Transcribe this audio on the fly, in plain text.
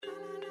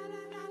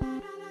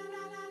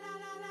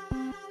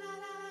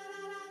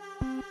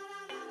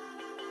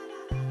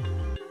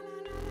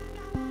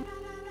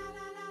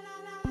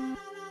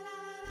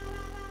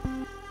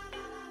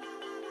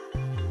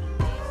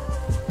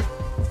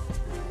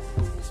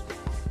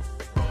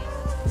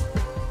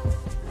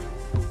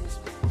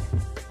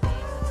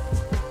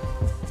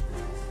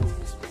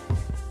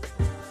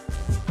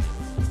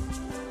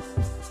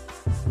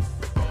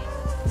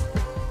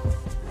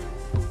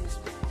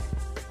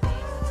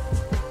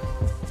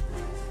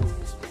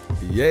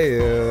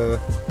Yeah.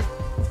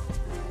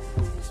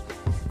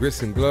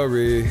 Grits and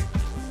glory,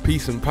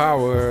 peace and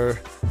power.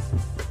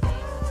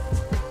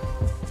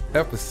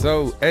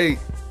 Episode 8.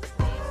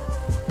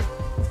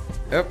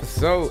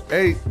 Episode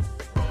 8.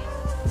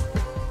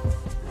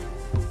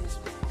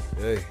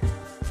 Hey.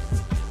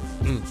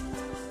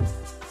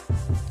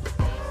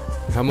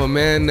 I'm a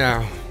man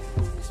now,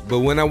 but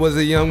when I was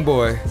a young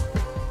boy,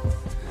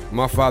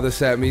 my father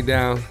sat me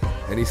down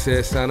and he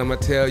said, son, I'm gonna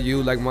tell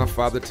you like my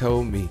father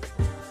told me.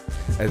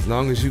 As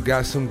long as you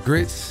got some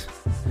grits,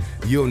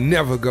 you'll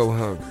never go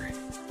hungry.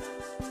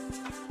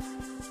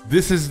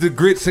 This is the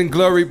Grits and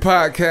Glory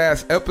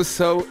Podcast,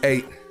 episode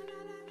 8.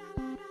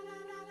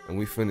 And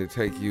we finna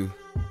take you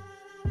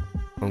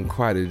on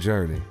quite a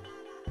journey.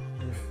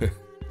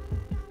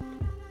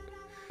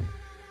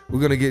 We're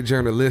gonna get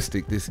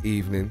journalistic this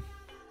evening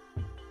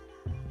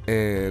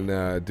and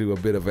do a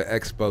bit of an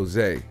expose.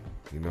 You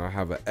know, I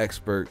have an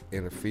expert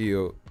in the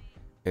field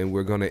and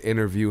we're gonna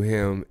interview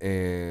him,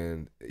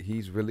 and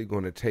he's really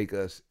gonna take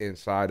us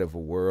inside of a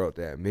world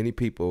that many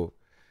people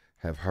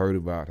have heard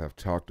about, have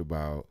talked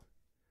about,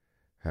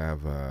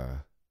 have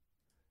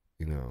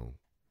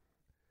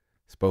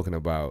spoken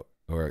about,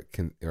 or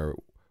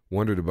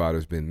wondered about,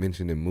 has been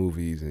mentioned in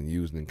movies and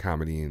used in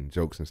comedy and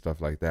jokes and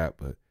stuff like that,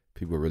 but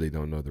people really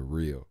don't know the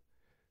real.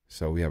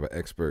 So we have an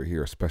expert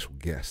here, a special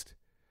guest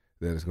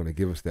that is going to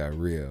give us that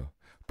real.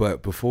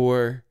 But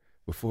before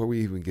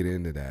we even get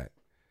into that,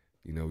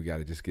 you know, we got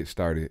to just get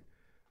started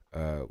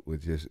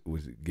with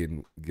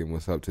getting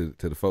what's up to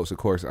the folks. Of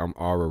course, I'm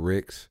Aura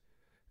Ricks,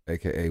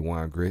 aka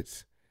Juan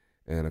Grits,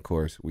 and of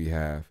course we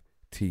have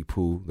T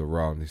Pooh, the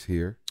rawness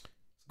here.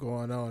 What's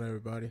going on,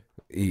 everybody?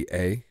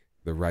 EA,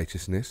 the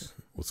righteousness.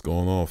 What's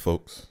going on,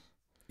 folks?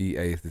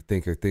 EA is the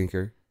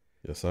thinker.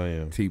 Yes, I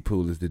am. T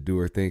Pooh is the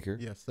doer thinker.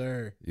 Yes,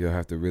 sir. You'll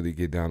have to really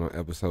get down on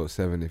episode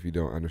 7 if you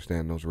don't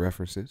understand those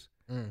references.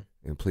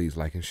 And please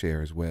like and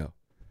share as well.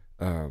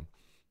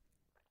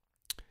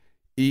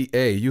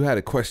 EA, you had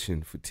a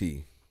question for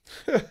T.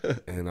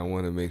 And I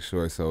want to make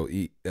sure. So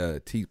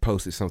T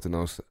posted something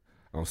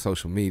on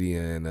social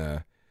media,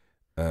 and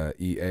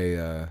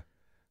EA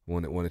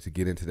wanted to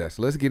get into that.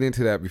 So let's get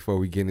into that before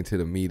we get into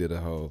the meat of the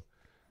whole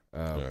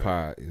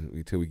pod,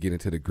 until we get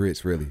into the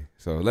grits, really.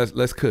 So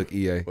let's cook,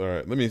 EA. All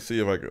right, let me see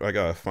if I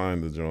gotta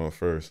find the joint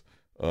first.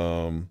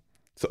 So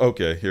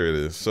okay, here it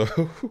is.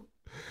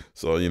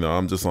 So you know,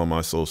 I'm just on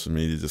my social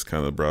media, just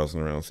kind of browsing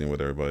around, seeing what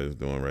everybody's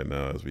doing right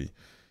now as we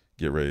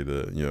get ready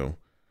to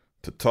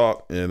to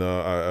talk. And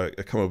I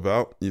come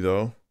about,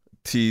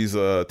 T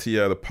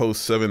had a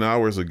post 7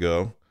 hours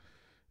ago,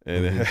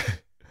 and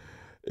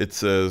it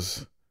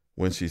says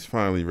when she's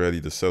finally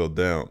ready to settle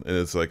down, and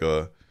it's like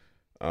I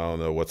don't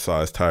know what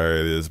size tire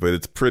it is, but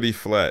it's pretty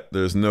flat.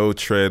 There's no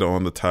tread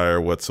on the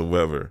tire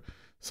whatsoever.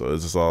 So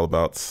it's just all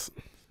about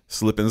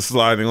slipping and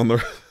sliding on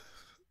the.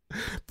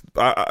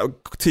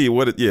 T,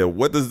 what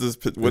does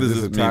this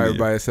mean? Tire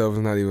by itself is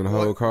not even a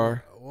whole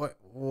car.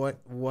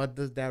 What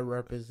does that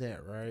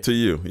represent, right? To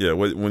you, yeah. I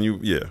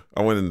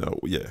want to know,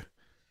 yeah.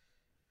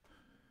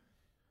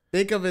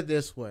 Think of it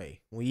this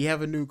way: when you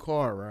have a new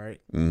car,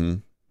 right? Mm-hmm.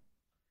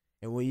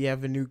 And when you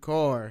have a new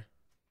car,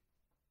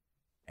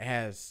 it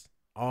has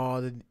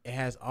all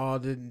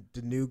the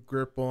new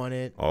grip on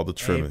it, all the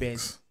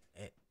trimmings,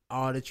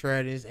 all the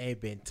treadings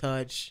ain't been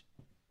touched.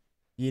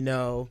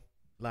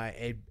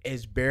 Like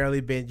it's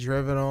barely been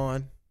driven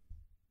on.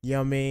 You know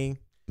what I mean?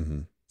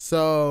 Mm-hmm.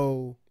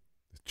 So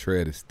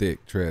tread is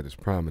thick. Tread is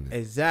prominent.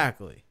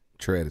 Exactly.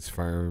 Tread is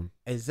firm.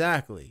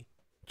 Exactly.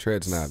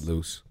 Tread's not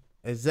loose.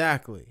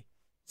 Exactly.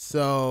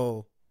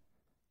 So,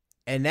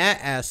 in that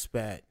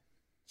aspect,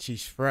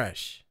 she's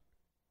fresh.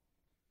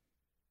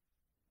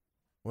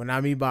 What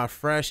I mean by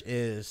fresh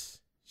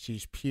is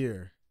she's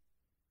pure.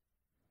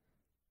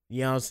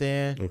 You know what I'm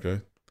saying?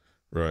 Okay.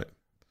 Right.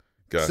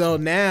 Gotcha. So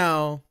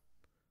now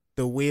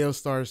the wheel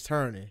starts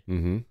turning.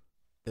 Mm-hmm.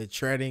 The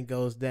treading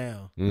goes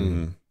down.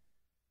 Mm-hmm.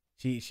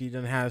 She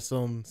done have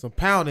some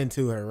pounding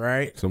to her,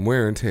 right? Some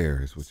wear and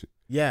tear is what you.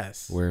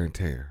 Yes. Wear and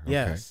tear. Okay.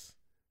 Yes.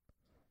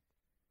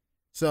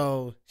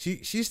 So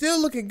she's still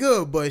looking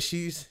good, but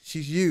she's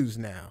used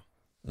now.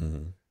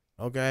 Mm-hmm.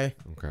 Okay.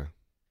 Okay.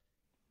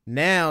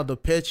 Now the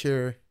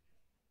picture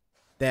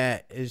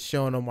that is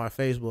shown on my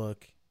Facebook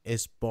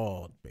is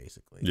bald,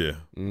 basically. Yeah,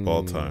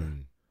 bald tire.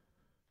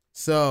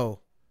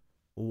 So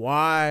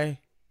why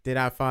did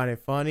I find it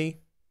funny?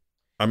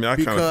 I mean, I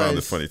kind of found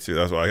it funny too.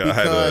 That's why I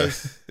had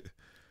to.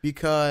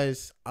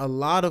 Because a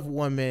lot of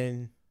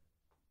women,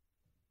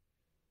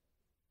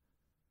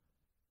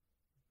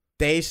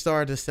 they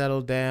start to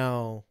settle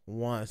down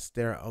once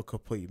they're a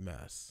complete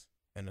mess,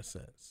 in a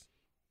sense.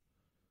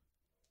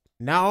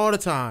 Not all the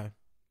time.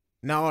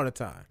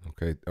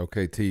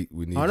 Okay, T.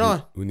 We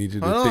need you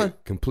to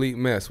think complete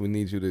mess. We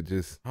need you to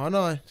just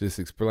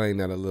explain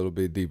that a little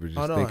bit deeper.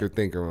 Just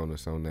thinker on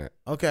us on that.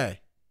 Okay.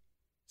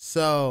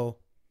 So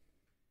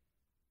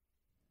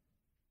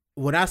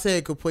when I say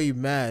a complete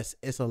mess,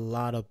 it's a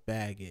lot of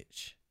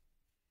baggage.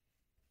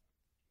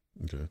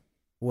 Okay.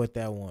 With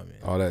that woman.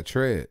 All that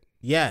tread.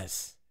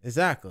 Yes,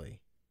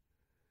 exactly.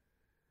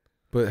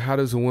 But how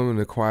does a woman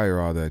acquire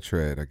all that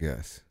tread? I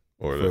guess.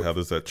 Or So- how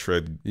does that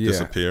tread Yeah.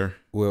 disappear?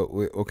 Well,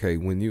 okay.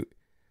 When you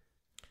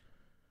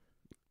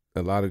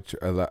a lot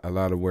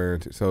of wear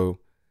and tear. So.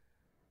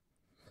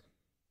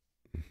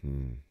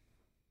 mhm.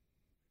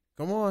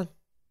 Come on.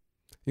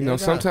 You know,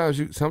 Yeah,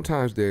 God.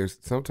 sometimes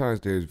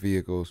there's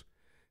vehicles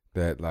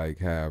that like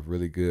have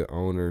really good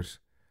owners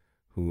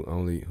who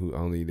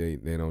only they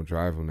don't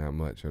drive them that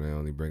much, or they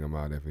only bring them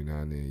out every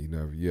now and then. You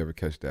know, if you ever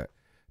catch that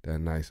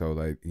nice old,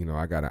 like, you know,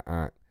 I got an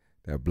aunt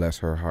that, bless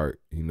her heart,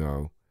 you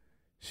know,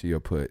 she'll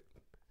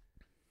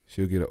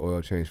get an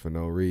oil change for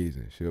no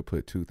reason. She'll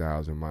put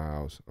 2,000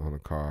 miles on a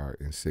car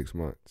in 6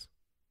 months.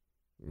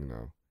 You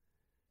know,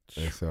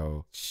 and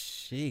so.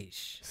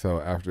 Sheesh. So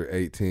after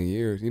 18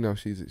 years, you know,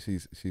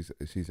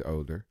 she's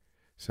older.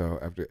 So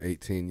after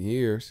 18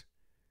 years,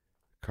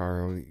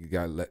 car only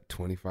got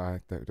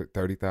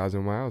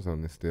 30,000 miles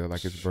on it still,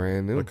 like it's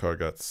brand new. My car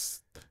got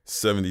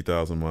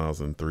 70,000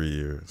 miles in 3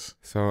 years.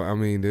 So I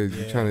mean, you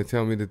Yeah. trying to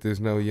tell me that there's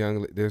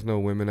no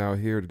women out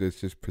here that's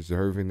just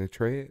preserving the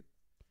tread?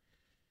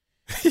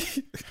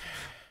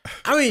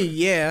 I mean,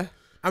 yeah.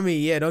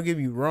 Don't get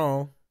me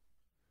wrong.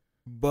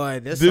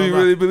 But that's Do you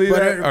really believe but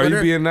that? it- Are but you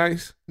it- being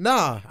nice?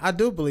 Nah, I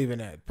do believe in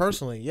that.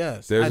 Personally,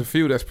 yes. There's a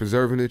few that's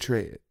preserving the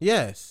tread.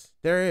 Yes,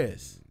 there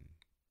is.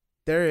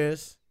 There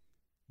is.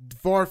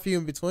 Far few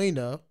in between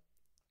though.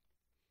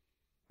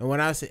 And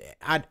when I say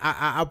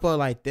I put it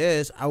like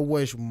this, I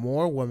wish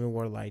more women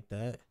were like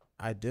that.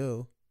 I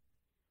do.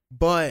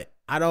 But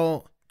I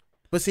don't.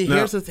 But see, Now,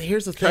 here's the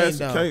thing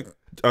though.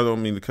 I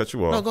don't mean to cut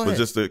you off, No, go but ahead.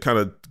 just to kind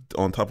of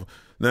on top of,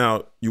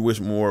 now, you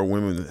wish more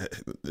women,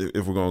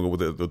 if we're going to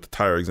go with the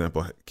tire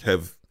example,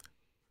 have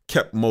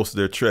kept most of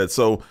their tread.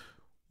 So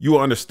you will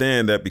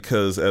understand that,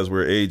 because as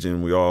we're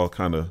aging, we all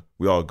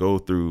go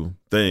through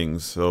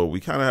things. So we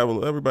kind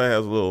of everybody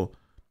has a little,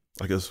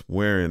 I guess,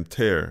 wear and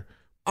tear.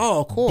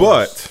 Oh, of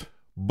course.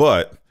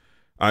 But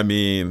I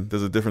mean,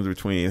 there's a difference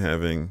between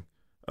having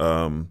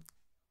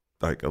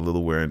like a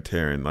little wear and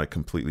tear and like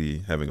completely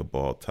having a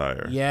bald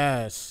tire.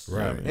 Yes.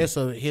 Right. It's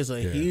a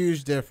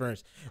huge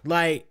difference.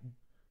 Like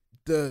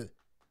I'll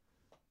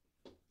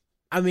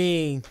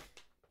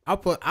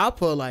put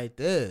it like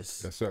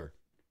this. Yes, sir.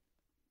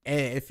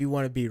 And if you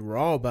want to be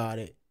raw about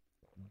it,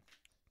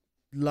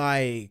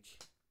 like,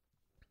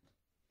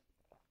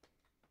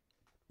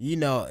 you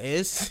know,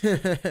 it's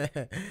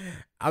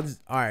all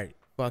right,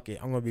 fuck it,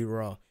 I'm gonna be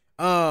raw.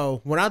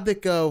 When I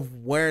think of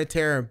wear and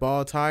tear and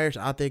bald tires,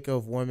 I think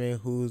of women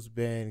who's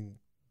been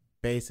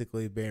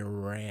basically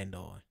been ran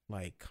on,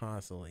 like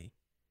constantly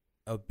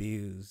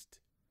abused,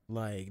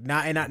 like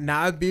not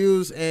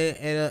abused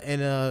in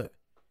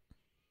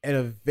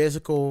a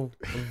physical,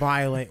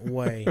 violent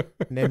way.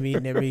 Let me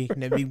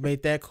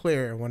make that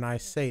clear when I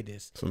say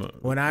this. So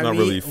When I not mean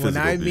really physical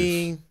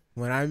abuse.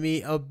 when I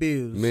mean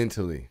abuse,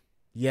 Mentally.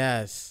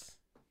 yes,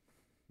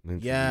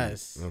 Mentally.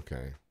 Yes.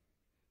 Okay.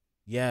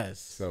 yes,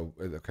 So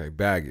okay,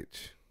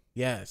 baggage.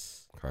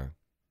 yes. Okay.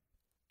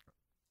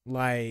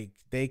 Like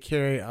they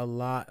carry a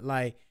lot.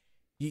 Like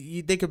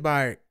you think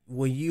about it,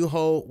 when you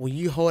hold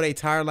a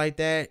tire like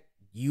that,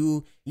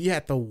 you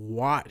have to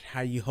watch how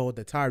you hold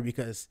the tire,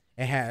 because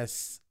it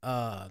has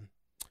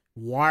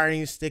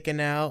wiring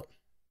sticking out,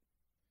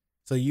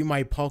 so you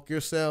might poke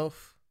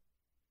yourself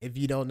if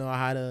you don't know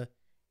how to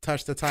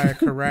touch the tire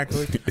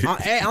correctly.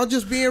 I'm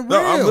just being real.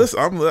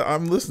 No,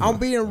 I'm listening. I'm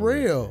being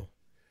real.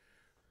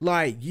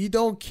 Like, you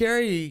don't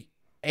carry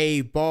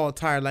a bald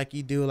tire like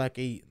you do like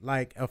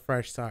a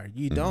fresh tire.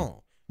 You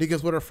don't.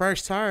 Because with a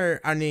fresh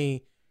tire, I mean,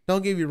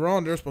 don't get me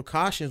wrong, there's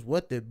precautions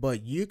with it,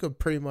 but you could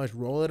pretty much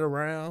roll it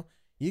around.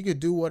 You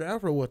could do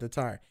whatever with the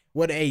tire.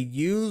 With a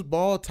used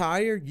bald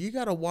tire, you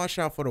gotta watch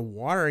out for the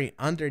wiring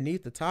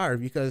underneath the tire,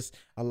 because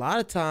a lot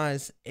of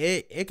times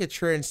it could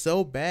trend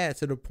so bad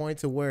to the point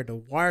to where the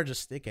wires are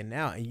sticking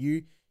out and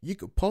you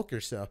could poke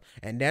yourself.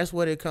 And that's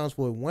what it comes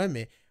with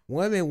women.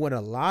 Women with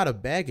a lot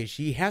of baggage,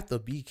 you have to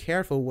be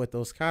careful with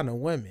those kind of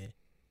women,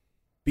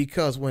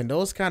 because when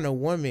those kind of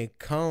women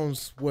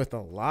comes with a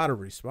lot of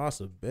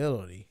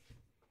responsibility.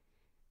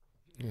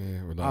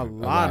 Yeah, A lot of a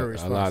lot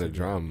responsibility. of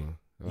drama.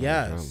 A lot of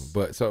Yes. drama.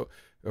 But so,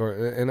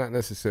 and not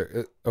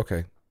necessarily.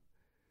 Okay.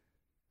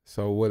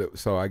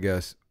 So I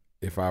guess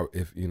if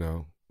you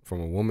know,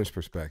 from a woman's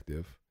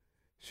perspective,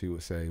 she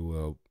would say,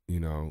 well, you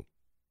know,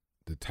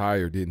 the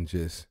tire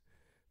just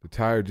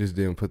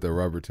didn't put the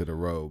rubber to the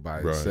road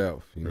by Right.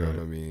 itself. You know Right. what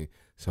I mean?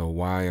 So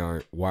why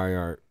aren't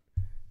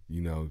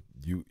you know,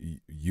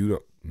 you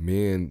don't,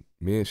 men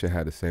should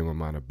have the same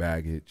amount of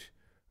baggage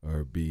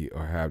or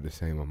have the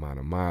same amount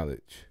of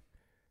mileage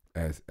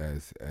as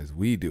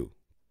we do.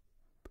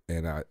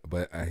 And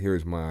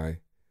here's my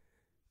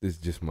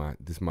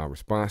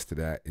response to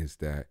that is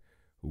that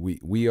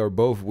we are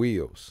both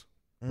wheels,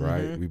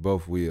 right? Mhm. We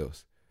both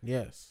wheels.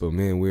 Yes. But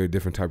men, we're a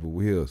different type of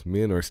wheels.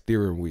 Men are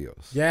steering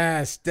wheels.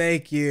 Yes.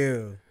 Thank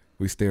you.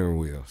 We steering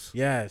wheels.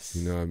 Yes.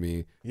 You know what I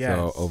mean? Yes.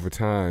 So over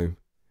time,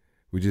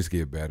 we just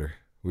get better.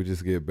 We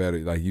just get better.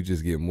 Like, you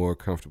just get more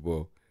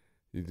comfortable.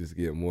 You just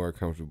get more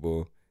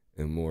comfortable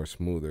and more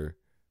smoother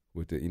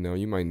with it. You know,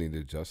 you might need to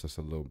adjust us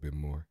a little bit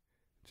more.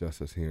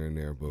 just us here and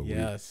there. But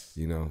yes,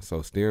 we,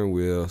 so steering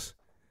wheels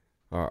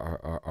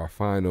are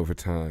fine over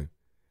time,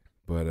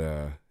 but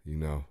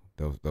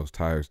those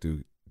tires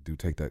do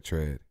take that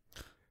tread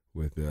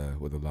with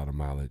a lot of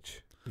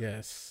mileage.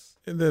 yes,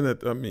 And then I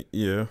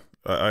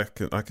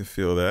can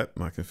feel that,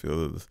 and I can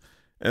feel this,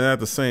 and at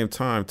the same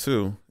time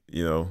too,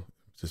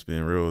 just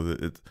being real,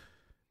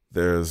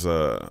 there's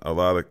a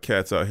lot of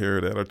cats out here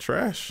that are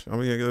trash. I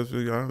mean, let's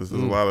be honest.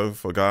 There's a lot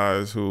of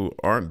guys who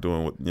aren't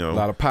doing what a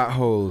lot of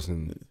potholes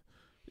and.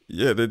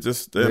 Yeah,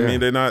 I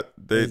mean, they're not.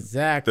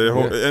 Exactly.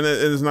 And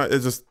it's not.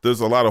 It's just there's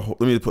a lot of.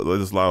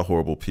 There's a lot of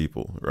horrible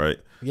people, right?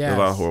 Yeah, there's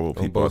a lot of horrible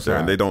people out there,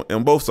 and they don't.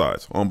 On both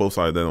sides,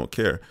 they don't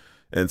care,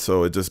 and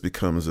so it just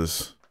becomes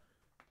this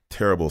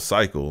terrible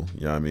cycle.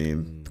 You know what I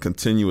mean?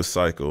 Continuous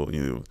cycle.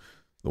 The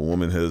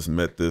woman has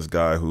met this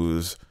guy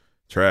who's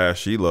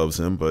trash. She loves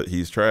him, but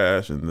he's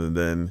trash, and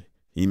then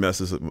he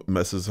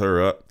messes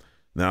her up.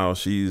 Now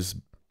she's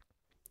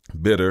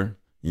bitter,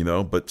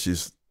 but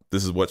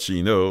this is what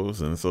she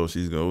knows, and so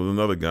she's going with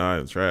another guy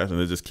that's trash,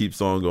 and it just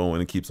keeps on going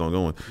and keeps on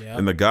going. Yep.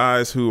 And the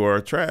guys who are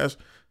trash,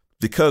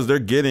 because they're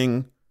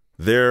getting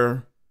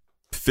their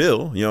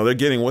fill, they're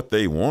getting what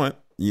they want,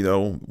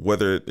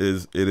 whether it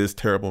is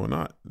terrible or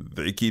not,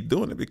 they keep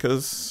doing it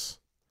because,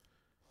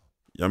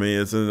 I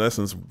mean, it's in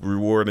essence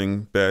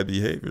rewarding bad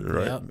behavior,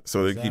 right? Yep,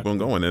 so they keep on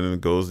going, and then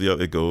it goes.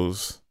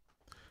 It's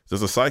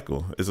just a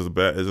cycle.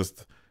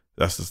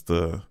 That's just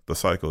the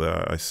cycle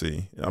that I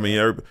see. I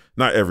mean,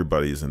 not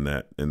everybody's in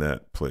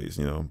that place,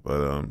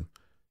 but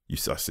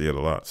I see it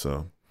a lot.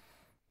 So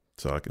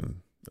I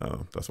can.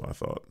 That's what I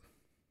thought.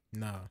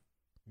 No,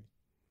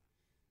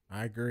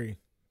 I agree.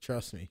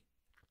 Trust me.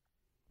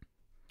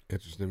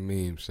 Interesting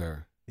meme,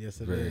 sir.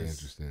 Yes, it is. Very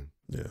interesting.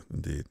 Yeah,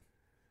 indeed.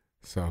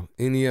 So,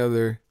 any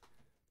other?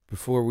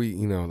 Before we,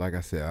 like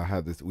I said, I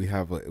have this. We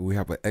have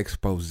an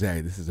expose.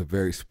 This is a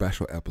very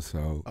special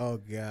episode. Oh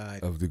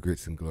God. Of the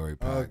Grits and Glory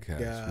podcast.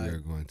 God. We are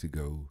going to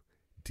go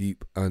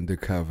deep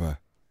undercover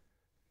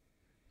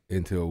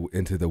into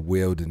the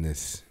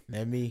wilderness.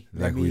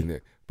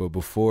 But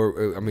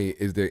before, I mean,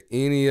 is there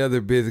any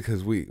other business?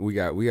 Because we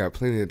got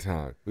plenty of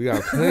time. We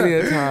got plenty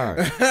of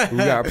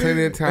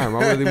time.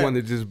 I really want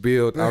to just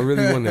build. I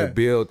want to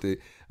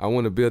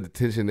build the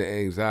tension and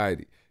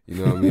anxiety. You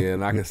know what I mean?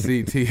 And I can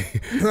see T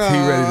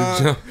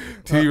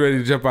ready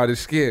to jump out his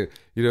skin.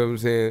 You know what I'm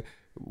saying?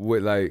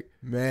 With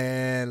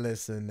man,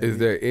 listen. Is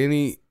there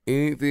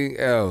anything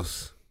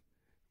else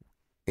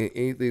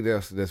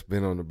that's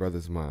been on the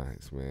brothers'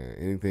 minds, man?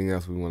 Anything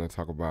else we want to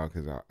talk about?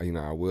 Because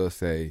I will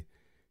say,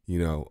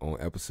 on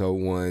episode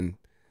 1,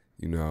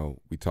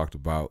 we talked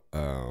about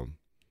my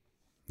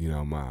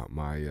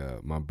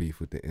beef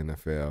with the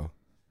NFL,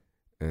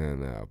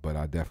 and but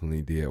I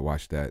definitely did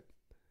watch that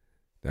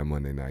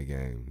Monday night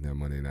game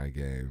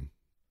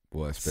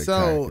was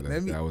spectacular. So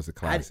that was a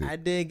classic. I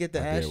did get to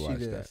ask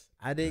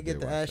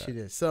you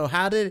this. So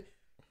how did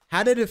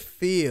it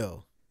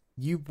feel?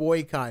 You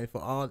boycotted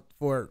for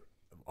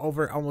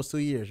over almost 2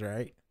 years,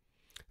 right?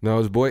 No,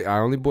 it was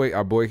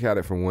I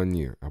boycotted for 1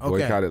 year. I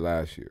boycotted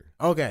last year.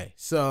 Okay,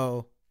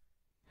 so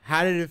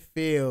how did it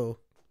feel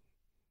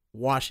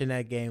watching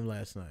that game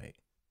last night?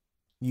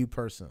 You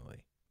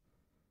personally.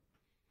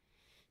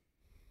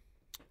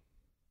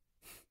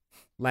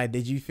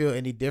 Did you feel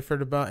any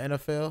different about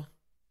NFL?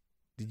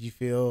 Did you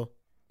feel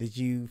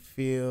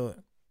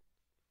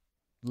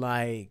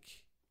like,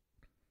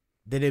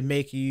 did it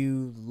make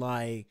you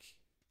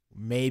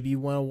maybe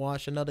want to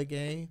watch another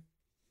game?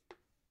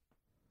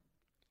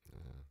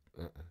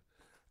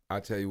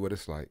 I'll tell you what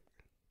it's like.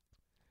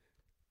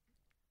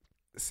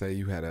 Say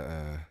you had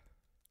an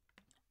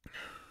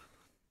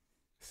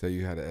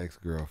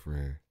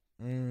ex-girlfriend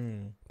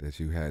that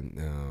you hadn't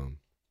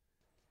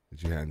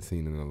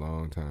seen in a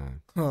long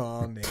time.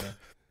 Oh man.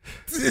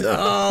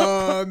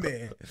 Oh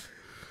man.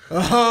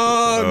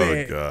 Oh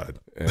man. God.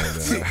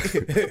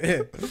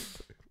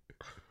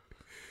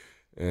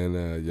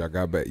 And y'all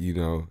got back.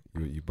 You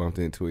bumped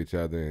into each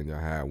other, and y'all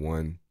had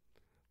one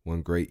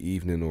great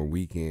evening or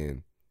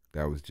weekend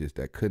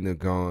that couldn't have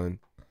gone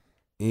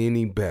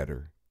any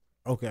better.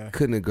 Okay.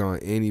 Couldn't have gone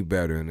any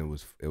better, and it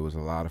was a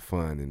lot of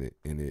fun in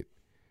it,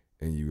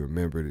 and you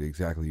remembered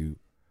exactly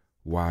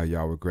why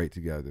y'all were great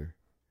together.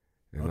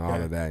 And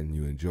all of that, and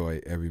you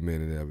enjoy every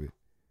minute of it.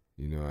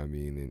 You know what I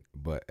mean?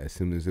 But as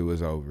soon as it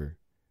was over,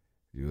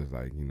 you was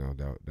like,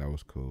 that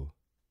was cool.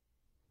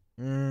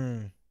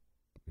 I'm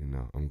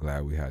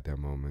glad we had that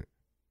moment.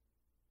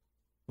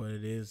 But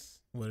it is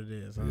what it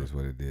is. It is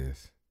what it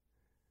is.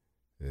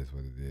 It is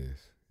what it is.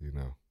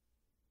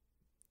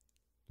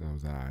 That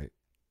was all right.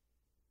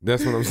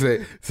 That's what I'm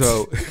saying.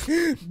 So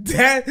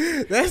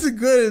that's a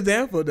good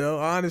example, though.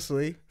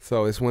 Honestly.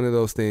 So it's one of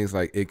those things.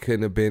 I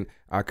couldn't have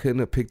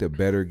picked a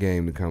better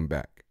game to come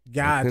back.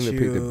 I couldn't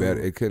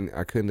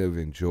have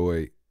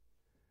enjoyed.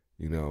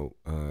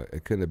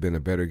 It couldn't have been a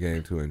better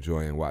game to enjoy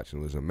and watch. It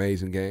was an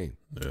amazing game.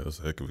 Yeah, it was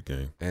a heck of a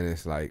game. And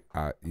it's I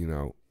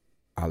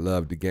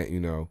love the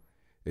game.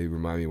 It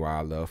reminded me why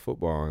I love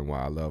football and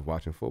why I love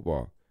watching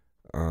football.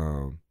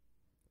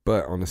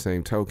 But on the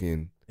same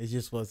token, It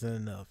just wasn't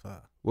enough, huh?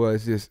 Well,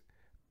 it's just,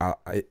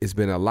 it's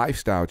been a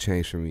lifestyle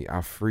change for me.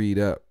 I freed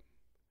up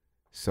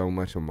so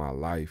much of my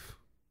life.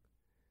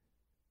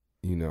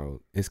 You know,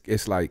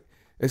 it's like,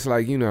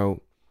 you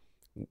know,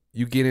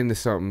 you get into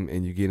something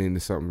and you get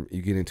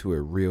into it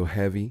real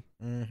heavy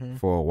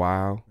for a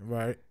while.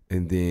 Right.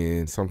 And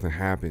then something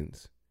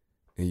happens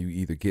and you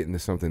either get into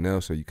something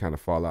else or you kind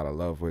of fall out of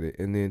love with it.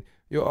 And then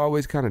you'll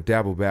always kind of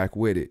dabble back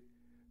with it,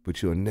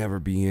 but you'll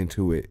never be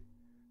into it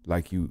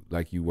like you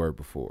were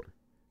before.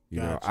 You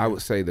know, I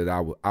would say that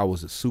I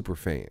was a super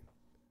fan.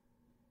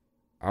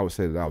 I would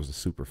say that I was a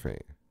super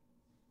fan.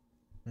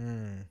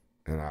 And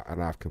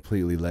I've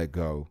completely let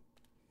go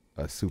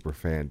of super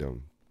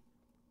fandom.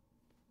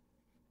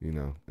 You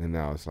know, and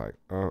now it's like,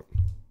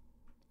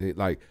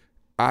 like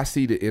I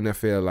see the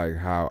NFL like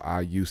how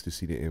I used to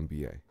see the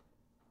NBA.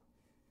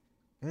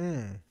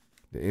 The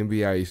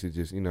NBA I used to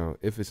just, you know,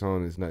 if it's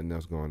on, there's nothing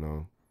else going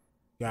on.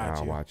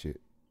 I'll watch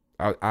it.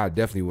 I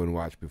definitely wouldn't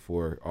watch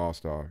before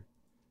All-Star.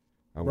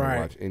 I wouldn't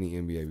watch any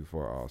NBA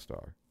before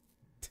All-Star.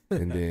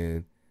 And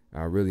then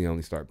I really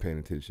only start paying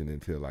attention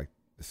until like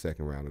the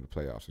second round of the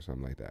playoffs or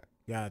something like that.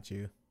 Got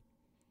you.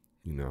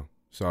 You know,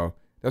 so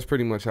that's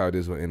pretty much how it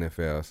is with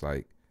NFL. It's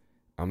like,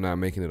 I'm not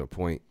making it a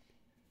point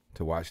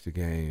to watch the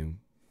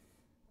game.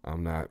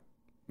 I'm not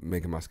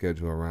making my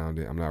schedule around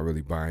it. I'm not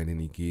really buying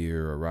any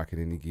gear or rocking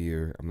any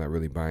gear. I'm not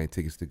really buying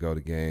tickets to go to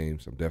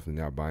games. I'm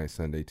definitely not buying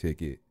Sunday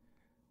ticket.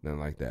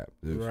 Nothing like that.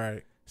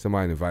 Right.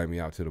 Somebody invite me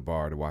out to the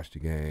bar to watch the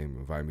game,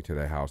 invite me to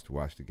their house to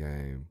watch the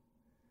game.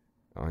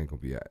 I ain't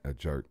gonna be a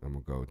jerk. I'm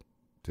gonna go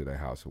to their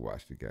house to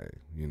watch the game.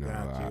 You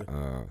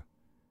know,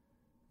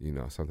 you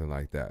know, something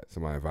like that.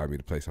 Somebody invite me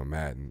to play some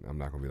Madden. I'm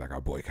not gonna be like, I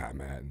boycott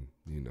Madden.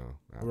 You know,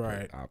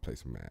 I'll play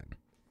some Madden.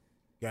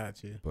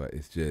 Got you. But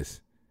it's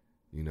just,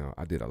 you know,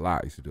 I did a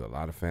lot. I used to do a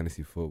lot of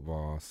fantasy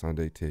football,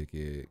 Sunday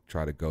ticket,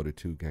 try to go to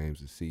 2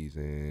 games a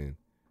season,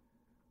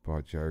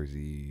 bought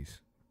jerseys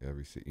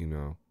you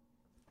know,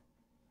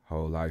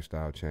 whole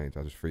lifestyle change.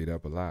 I just freed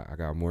up a lot. I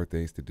got more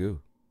things to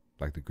do,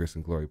 like the Grist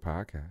and Glory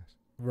podcast.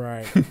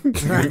 Right.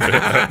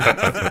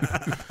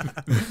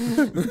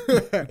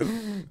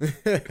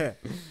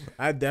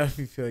 I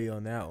definitely feel you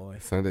on that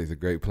one. Sunday's a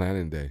great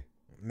planning day.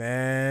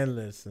 Man,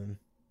 listen.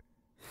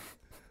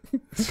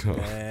 So,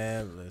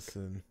 Man,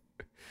 listen.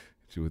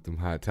 you with them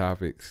hot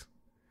topics.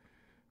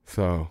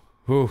 So,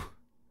 who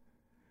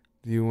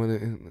do you want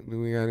to?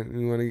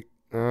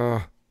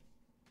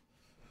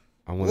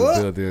 I want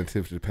to build the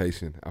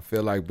anticipation. I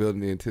feel like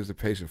building the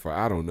anticipation for,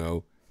 I don't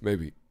know,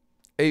 maybe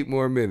 8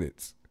 more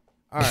minutes.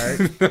 All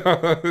right.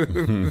 All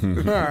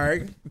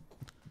right.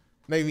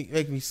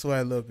 Make me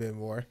sweat a little bit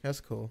more. That's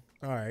cool.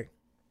 All right.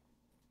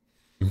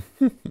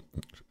 All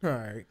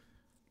right.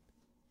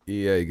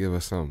 EA, give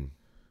us something.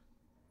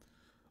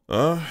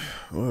 What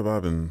have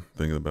I been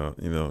thinking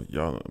about? You know,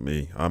 y'all know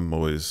me. I'm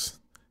always,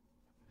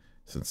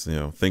 since, you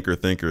know, thinker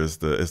is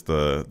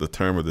the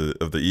term of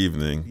the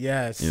evening.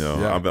 Yes. You know,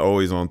 Yeah. I've been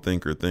always on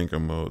thinker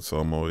mode, so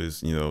I'm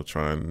always, you know,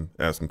 trying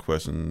asking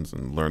questions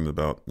and learning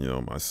about, you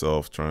know,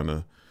 myself, trying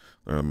to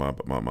learn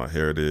about my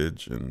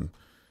heritage and,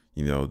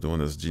 you know, doing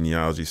this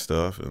genealogy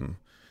stuff and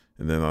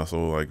then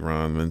also, like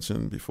Ron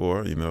mentioned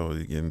before, you know,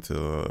 you get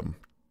into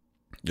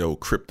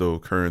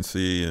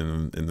cryptocurrency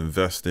and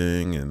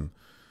investing and,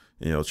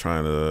 you know,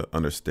 trying to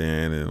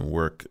understand and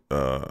work,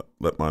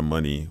 let my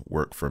money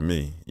work for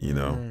me, you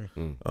know.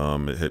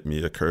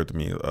 It occurred to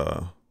me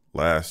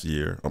last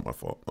year, like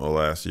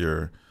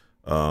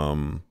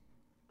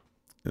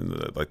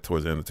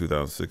towards the end of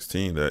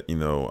 2016, that, you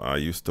know, I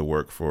used to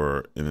work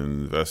for an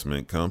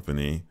investment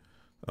company,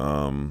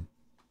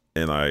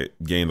 and I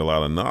gained a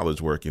lot of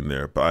knowledge working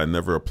there, but I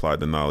never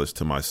applied the knowledge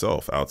to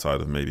myself outside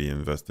of maybe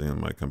investing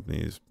in my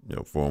company's, you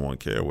know,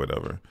 401k or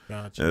whatever.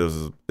 Gotcha. And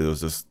it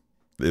was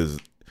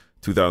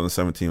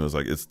 2017 was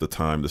like, it's the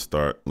time to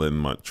start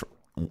letting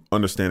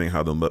understanding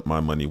how to let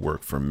my money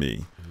work for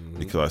me,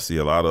 because I see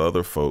a lot of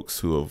other folks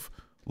who have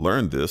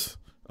learned this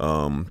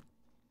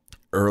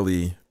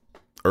early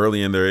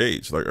in their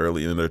age, like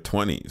early in their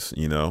 20s,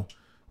 you know.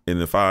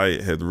 And if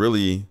I had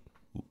really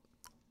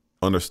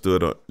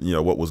understood, you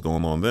know, what was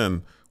going on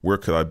then, where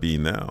could I be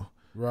now?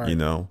 Right. You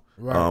know,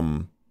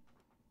 Right.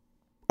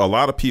 a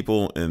lot of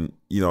people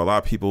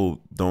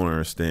don't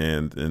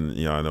understand. And,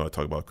 you know, I know I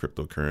talk about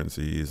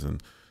cryptocurrencies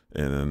and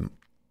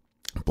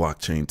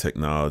blockchain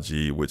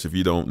technology, which if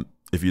you don't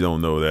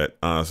know that,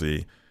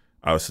 honestly,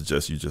 I would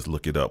suggest you just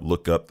look it up.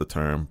 Look up the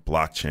term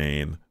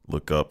blockchain,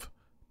 look up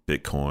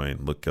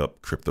Bitcoin, look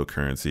up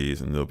cryptocurrencies,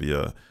 and there'll be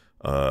a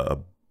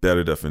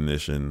better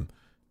definition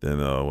than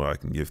what I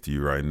can give to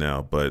you right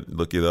now. But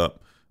look it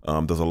up.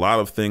 There's a lot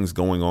of things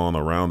going on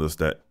around us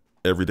that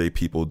everyday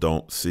people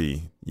don't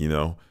see, you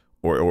know,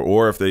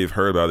 or if they've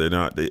heard about it,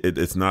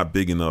 it's not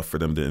big enough for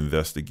them to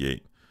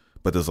investigate.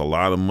 But there's a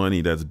lot of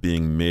money that's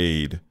being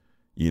made,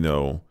 you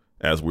know,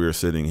 as we're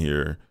sitting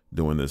here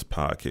doing this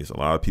podcast. A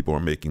lot of people are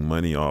making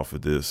money off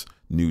of this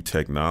new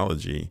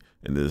technology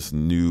and this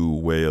new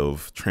way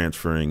of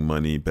transferring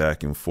money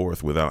back and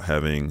forth without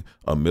having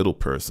a middle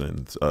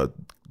person,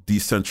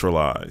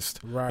 decentralized,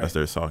 Right. as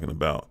they're talking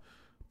about.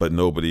 but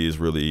nobody is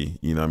really,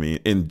 you know what I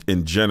mean?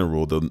 In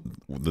general, the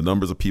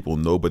numbers of people,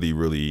 nobody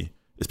really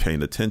is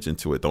paying attention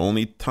to it. The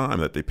only time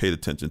that they paid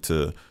attention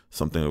to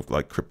something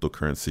like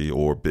cryptocurrency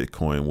or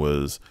Bitcoin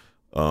was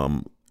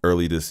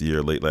early this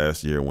year, late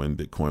last year, when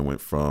Bitcoin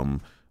went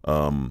from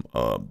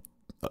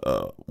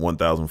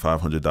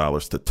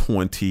 $1,500 to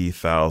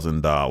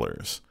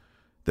 $20,000.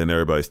 Then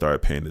everybody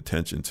started paying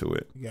attention to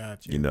it.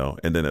 Gotcha. You know,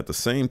 and then at the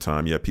same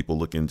time, you had people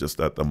looking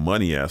just at the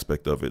money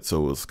aspect of it.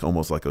 So it was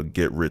almost like a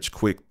get rich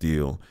quick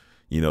deal.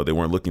 You know, they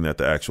weren't looking at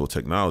the actual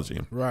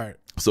technology. Right.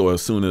 So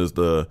as soon as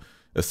the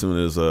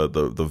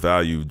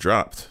value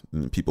dropped,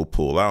 and people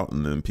pull out,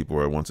 and then people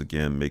are once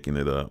again making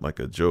it like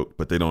a joke.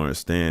 But they don't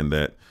understand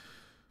that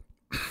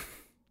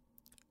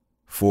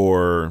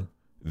for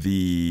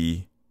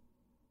the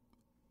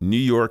New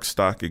York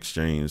Stock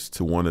Exchange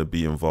to want to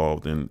be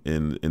involved in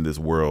this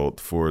world,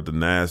 for the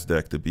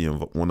NASDAQ to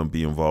want to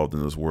be involved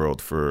in this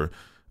world, for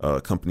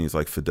companies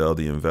like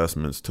Fidelity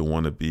Investments to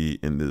want to be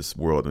in this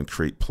world and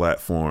create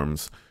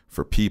platforms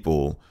for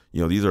people,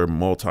 you know, these are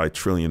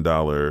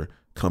multi-trillion-dollar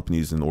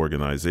companies and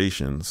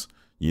organizations.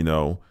 You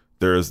know,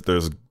 there's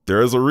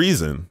a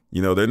reason.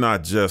 You know, they're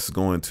not just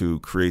going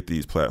to create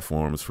these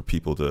platforms for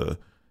people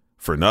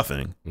for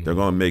nothing. Mm-hmm. They're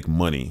going to make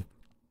money.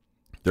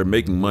 They're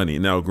making money.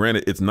 Now,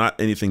 granted, it's not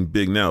anything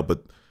big now,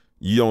 but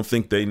you don't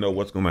think they know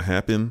what's going to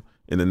happen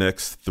in the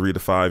next 3 to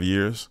 5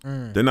 years?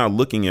 They're not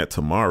looking at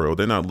tomorrow.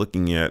 They're not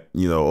looking at,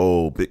 you know,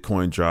 oh,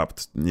 Bitcoin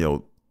dropped, you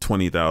know,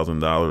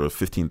 $20,000 or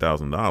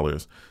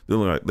 $15,000.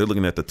 They're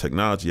looking at the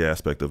technology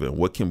aspect of it.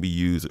 What can we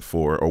use it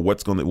for, or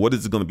what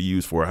is it going to be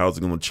used for? How is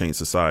it going to change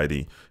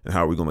society, and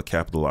how are we going to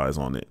capitalize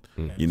on it?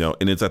 You know,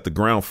 and it's at the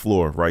ground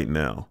floor right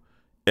now.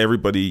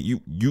 Everybody,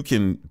 you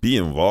can be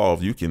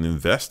involved, you can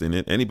invest in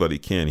it. Anybody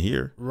can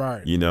here,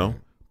 right? You know,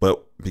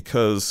 but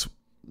because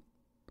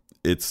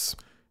it's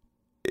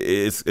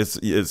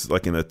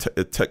like in a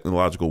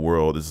technological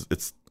world,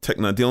 it's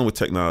dealing with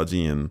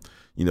technology, and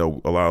you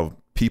know, a lot of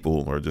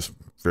people are just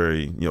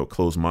very, you know,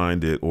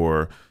 closed-minded,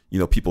 or you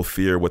know, people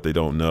fear what they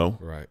don't know,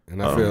 right?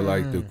 And I feel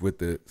like with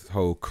the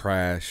whole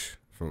crash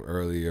from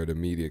earlier, the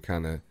media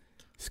kind of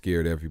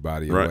scared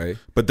everybody away.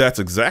 But that's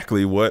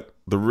exactly what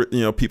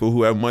the people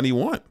who have money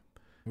want.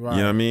 Right. You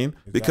know what I mean?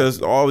 Exactly.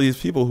 Because all these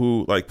people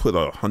who like put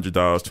 $100,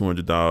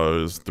 $200,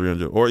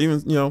 $300, or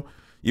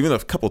even a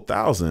couple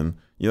thousand,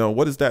 you know,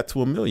 what is that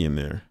to a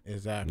millionaire?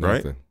 Exactly.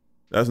 Right? Nothing.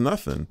 That's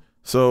nothing.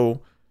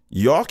 So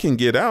y'all can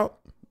get out.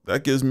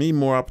 That gives me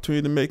more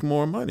opportunity to make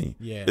more money.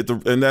 Yeah.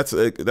 And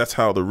that's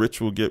how the rich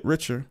will get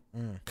richer,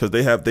 because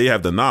they have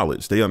the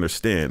knowledge. They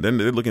understand. Then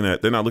they're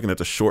not looking at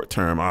the short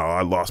term. Oh,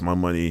 I lost my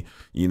money,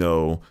 you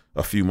know,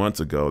 a few months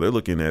ago. They're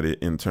looking at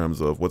it in terms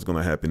of what's going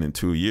to happen in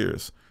 2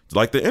 years. It's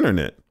like the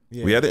internet.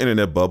 Yeah. We had the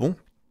internet bubble.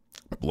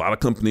 A lot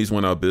of companies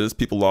went out of business.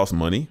 People lost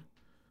money,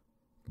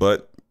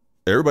 but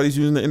everybody's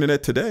using the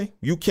internet today.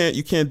 You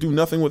can't do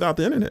nothing without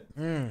the internet.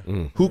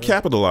 Who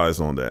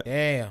capitalized on that?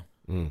 Yeah.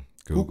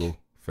 Google.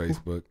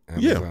 Facebook,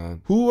 Amazon. Yeah.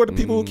 Who are the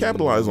people who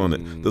capitalize on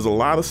it? There's a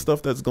lot of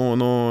stuff that's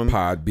going on.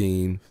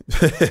 Podbean,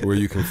 where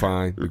you can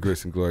find the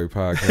Grits and Glory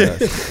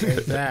podcast.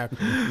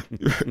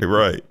 Exactly.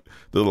 Right.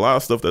 There's a lot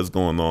of stuff that's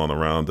going on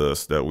around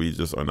us that we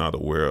just are not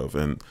aware of.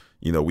 And,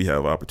 you know, we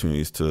have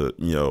opportunities to,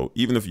 you know,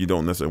 even if you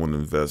don't necessarily want to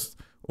invest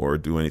or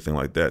do anything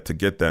like that, to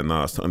get that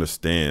knowledge, to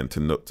understand, to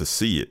know, to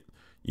see it,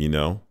 you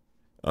know.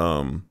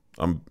 I'm,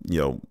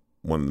 you know,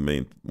 one of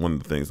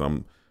the things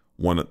I'm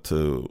wanted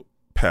to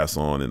pass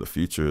on in the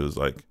future is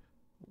like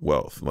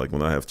wealth. Like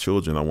when I have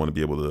children, I want to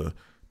be able to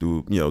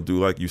do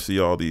like you see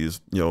all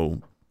these, you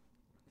know,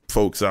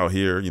 folks out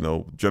here, you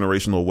know,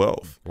 generational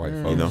wealth. White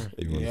folks. You know?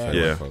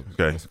 Yeah. Folks.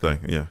 Okay.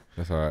 Yeah.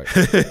 That's all right.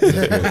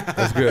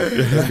 That's good.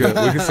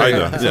 We can say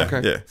that. It's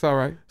okay. Yeah. It's all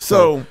right.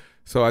 So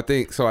I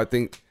think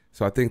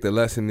the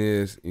lesson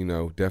is, you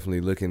know,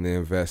 definitely looking to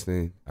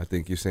investing. I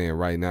think you're saying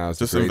right now is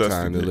a great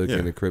time to look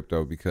into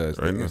crypto, because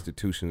the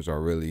institutions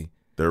are really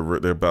They're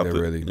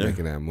really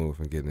making that move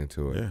and getting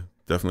into it. Yeah,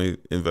 definitely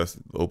invest.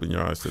 Open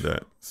your eyes to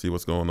that. See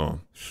what's going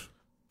on.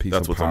 Peace.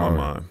 That's what's power. on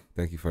my mind.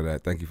 Thank you for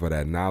that. Thank you for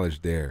that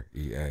knowledge there,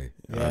 EA.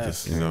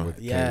 Yes. You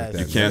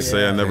can't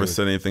say I never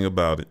said anything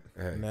about it.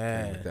 Hey,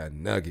 came with that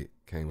nugget.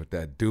 Came with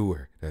that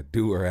doer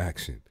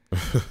action.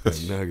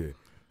 That nugget.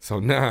 So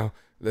now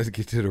let's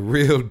get to the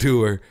real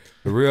doer,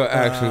 the real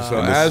action.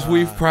 So as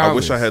we've promised, I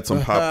wish I had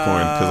some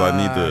popcorn, because I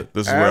need to.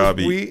 This is where I'll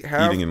be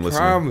eating and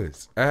listening.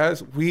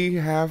 As we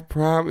have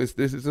promised,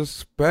 this is a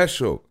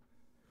special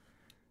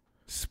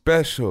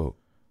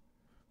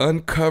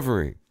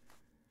uncovering,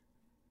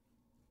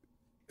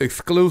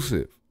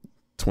 exclusive.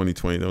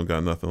 2020 don't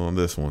got nothing on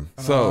this one.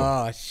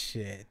 So,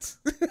 shit.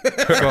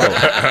 So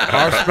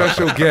our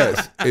special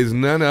guest is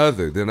none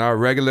other than our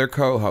regular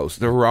co-host,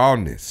 the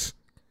Rawness,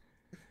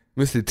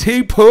 Mr.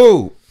 T.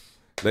 Pooh,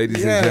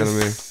 ladies and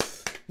gentlemen.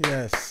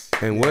 Yes.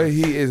 And what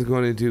he is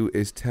going to do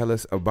is tell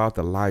us about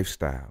the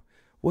lifestyle.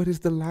 What is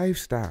the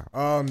lifestyle?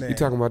 Oh, man. You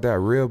talking about that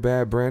real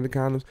bad branded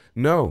condoms?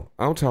 No,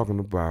 I'm talking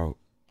about.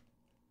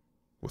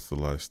 What's the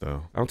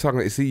lifestyle? I'm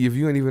talking. See, if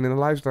you ain't even in the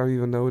lifestyle, you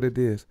even know what it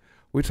is.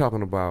 We're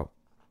talking about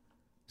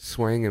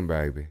swinging,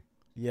 baby.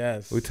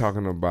 Yes. We're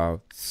talking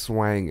about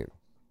swanging.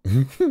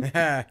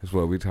 Yeah. That's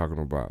what we're talking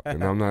about.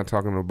 And I'm not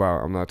talking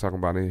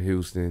about in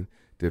Houston,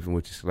 dipping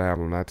with your slab.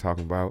 I'm not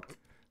talking about,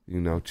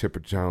 Chipper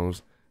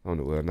Jones. Oh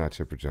no, well, not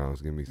Chipper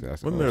Jones. Give me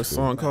that. Wasn't there a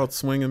song called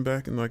 "Swinging"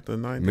 back in like the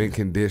 90s? Mint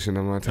Condition.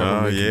 I'm not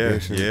talking about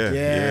Mint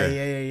Condition.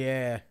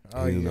 Yeah.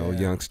 Oh,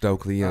 Young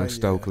Stokely. I'm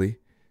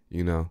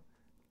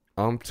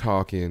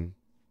talking,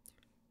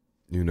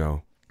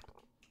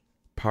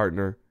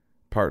 partner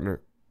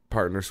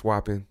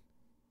swapping.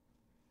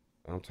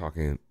 I'm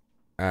talking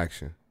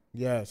action.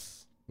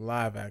 Yes.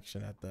 Live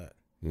action at that.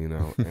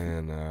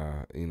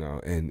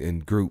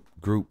 And group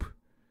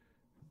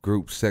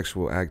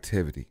sexual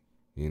activity,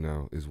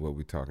 is what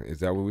we're talking. Is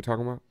that what we're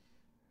talking about?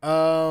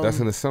 That's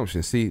an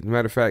assumption. See,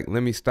 matter of fact,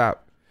 let me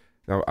stop.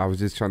 I was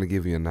just trying to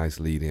give you a nice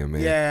lead in,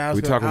 man. Yeah,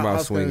 we're talking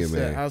about swinging,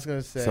 man. I was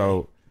gonna say.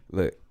 So,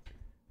 look,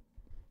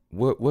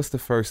 what's the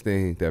first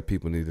thing that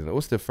people need to know?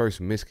 What's the first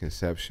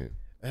misconception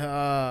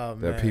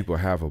that people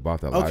have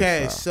about the lifestyle?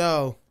 Okay,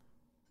 so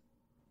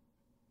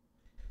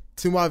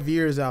to my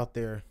viewers out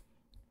there,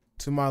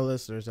 to my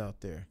listeners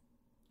out there,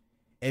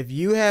 if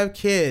you have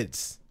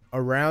kids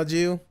around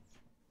you,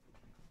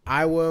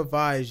 I will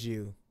advise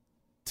you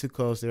to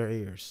close their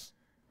ears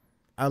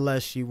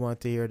unless you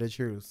want to hear the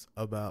truth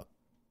about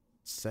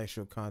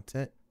sexual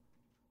content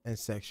and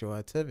sexual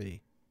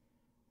activity.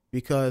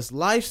 Because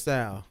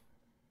lifestyle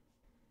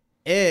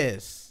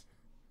is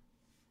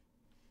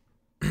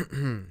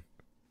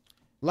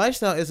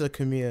lifestyle is a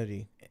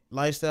community.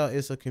 Lifestyle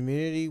is a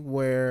community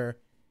where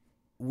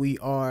we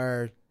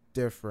are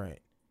different.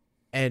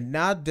 And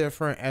not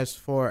different as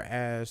far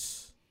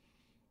as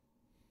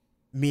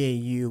me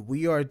and you.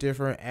 We are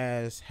different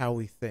as how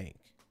we think.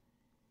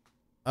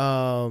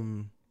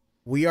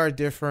 We are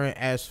different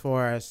as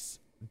far as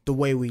the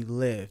way we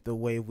live, the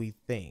way we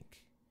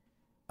think.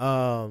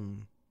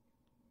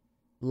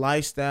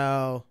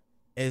 Lifestyle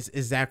is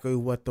exactly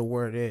what the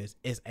word is.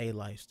 It's a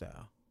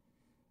lifestyle.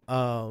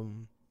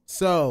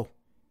 So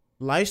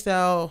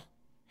lifestyle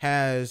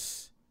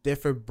has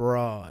different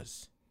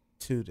bras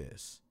to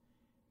this.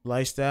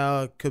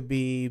 Lifestyle could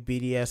be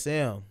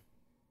BDSM,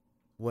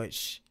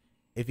 which,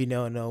 if you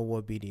don't know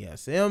what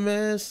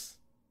BDSM is,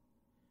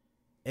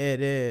 it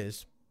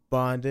is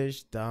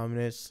bondage,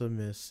 dominant,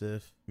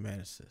 submissive,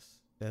 masochist.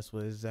 That's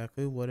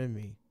exactly what it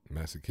means.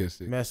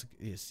 Masochistic.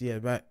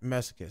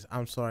 Masochist.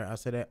 I'm sorry, I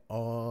said that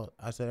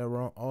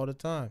wrong all the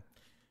time.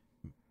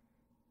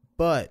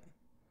 But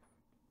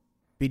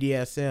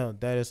BDSM,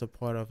 that is a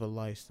part of a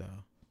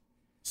lifestyle.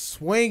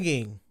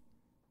 Swinging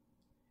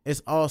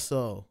is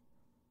also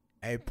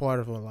a part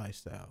of a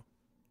lifestyle.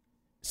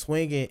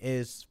 Swinging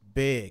is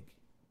big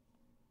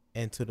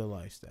into the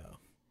lifestyle.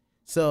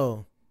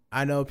 So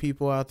I know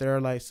people out there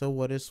are like, so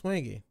what is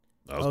swinging?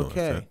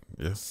 Okay.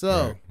 Yeah.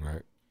 So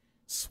right.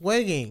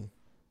 Swinging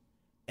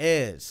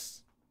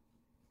is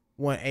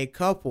when a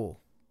couple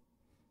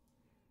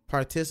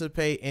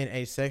participate in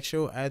a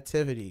sexual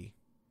activity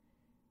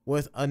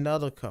with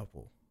another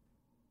couple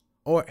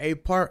or a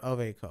part of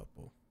a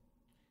couple.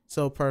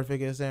 So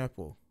perfect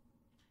example.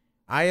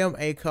 I am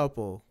a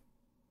couple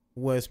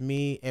with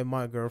me and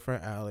my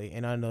girlfriend Allie,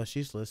 and I know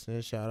she's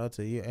listening. Shout out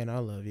to you, and I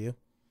love you.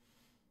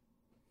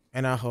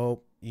 And I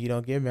hope you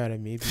don't get mad at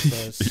me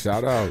because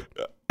shout out.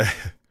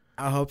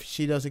 I hope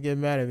she doesn't get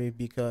mad at me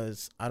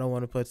because I don't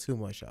want to put too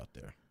much out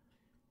there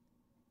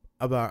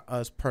about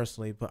us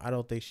personally, but I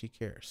don't think she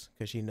cares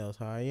because she knows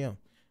how I am.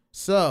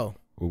 So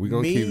we're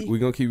gonna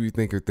keep you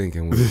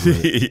thinking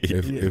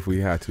if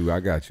we have to. I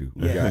got you.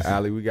 We got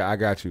Allie. I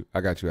got you,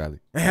 Allie.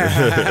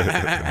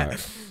 Right.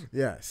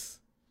 Yes.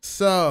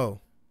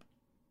 So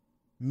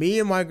me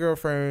and my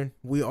girlfriend,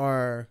 we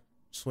are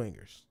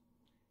swingers.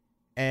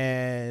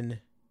 And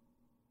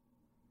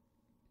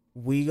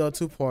we go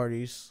to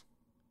parties.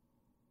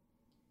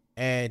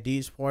 And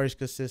these parties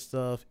consist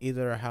of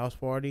either a house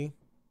party,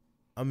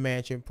 a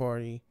mansion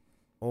party,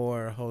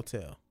 or a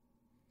hotel.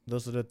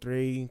 Those are the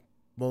three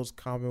most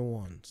common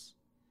ones.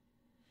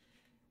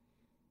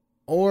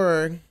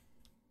 Or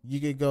you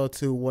could go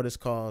to what is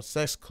called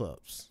sex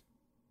clubs,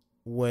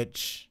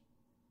 which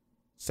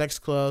sex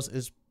clubs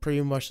is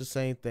pretty much the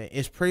same thing.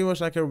 It's pretty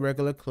much like a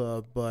regular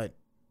club, but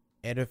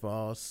it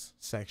involves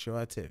sexual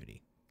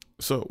activity.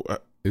 So,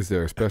 is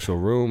there a special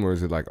room, or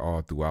is it like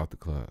all throughout the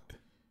club?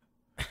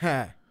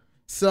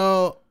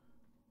 So,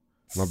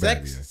 my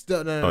sex.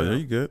 bad, No. Oh, yeah,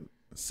 you good?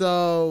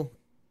 So,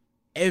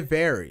 it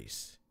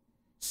varies.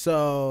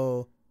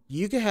 So,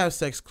 you can have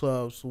sex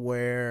clubs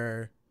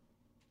where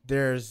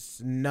there's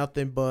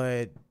nothing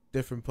but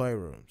different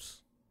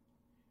playrooms,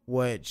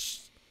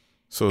 which.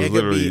 So it's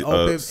literally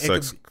a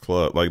sex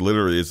club. Like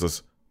literally, it's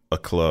just a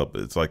club.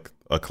 It's like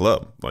a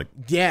club. Like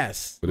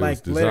yes, but like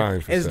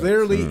it's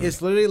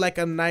literally like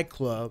a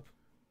nightclub.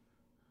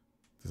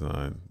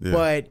 Design, yeah.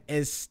 But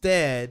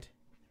instead,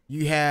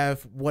 you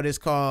have what is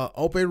called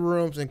open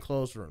rooms and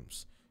closed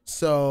rooms.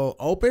 So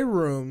open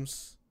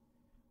rooms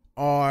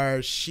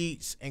are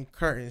sheets and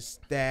curtains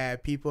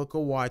that people could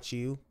watch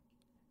you,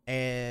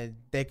 and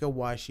they could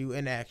watch you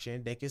in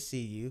action. They can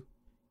see you.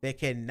 They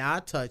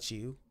cannot touch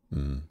you.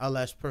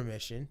 Unless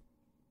permission.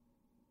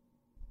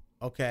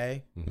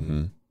 Okay,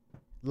 Mm-hmm.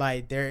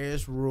 like there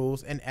is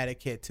rules and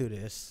etiquette to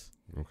this.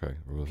 Okay.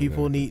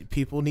 People need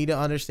to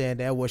understand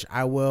that, which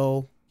I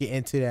will get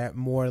into that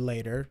more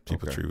later.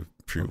 People Okay.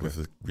 treat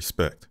with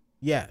respect.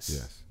 Yes.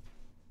 Yes.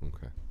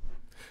 Okay.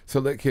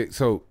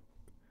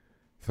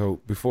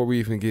 So before we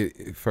even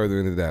get further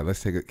into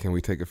that, can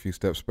we take a few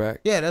steps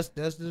back? Yeah, let's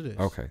do this.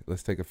 Okay,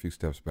 let's take a few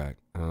steps back.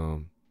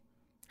 How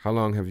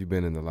long have you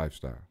been in the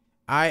lifestyle?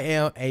 I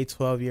am a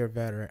 12-year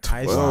veteran.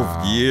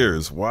 12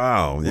 years.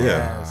 Wow. Yeah.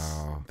 Yes.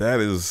 Wow. That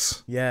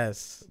is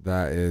Yes.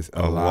 That is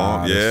a A lot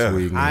long- of yeah.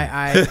 swinging.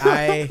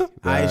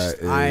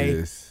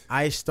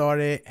 I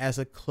started as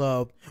a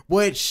club,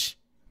 which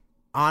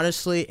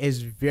honestly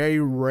is very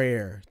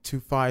rare to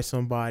find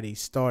somebody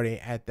starting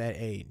at that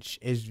age.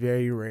 It's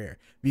very rare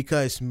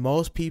because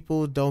most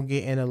people don't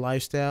get in a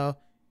lifestyle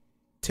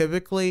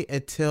typically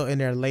until in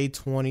their late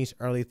 20s,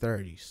 early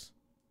 30s.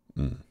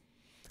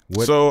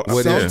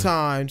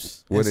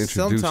 Sometimes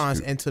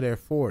into their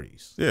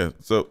 40s. Yeah.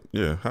 So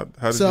yeah. How did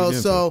you get into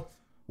it? So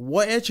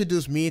what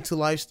introduced me to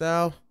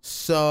lifestyle?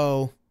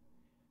 So,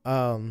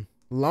 long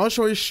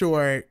story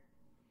short,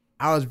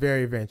 I was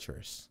very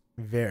adventurous,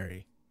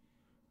 very.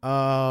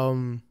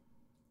 And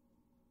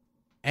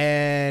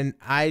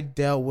I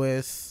dealt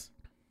with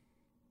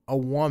a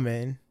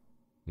woman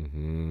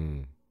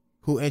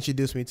who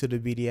introduced me to the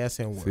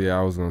BDSM world. See,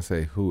 I was gonna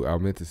say who. I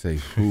meant to say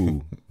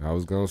who. I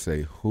was gonna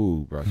say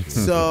who brought you.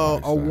 So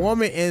a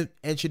woman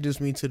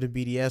introduced me to the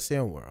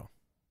BDSM world,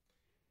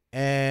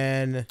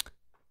 and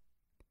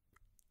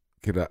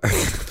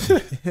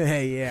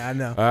yeah, I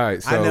know. All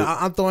right, so I know.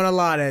 I'm throwing a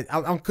lot at.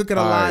 I'm cooking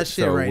a lot of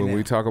shit right now. When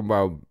we talk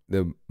about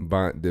the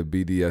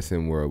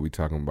BDSM world, we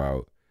talking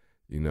about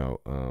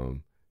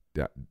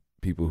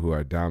people who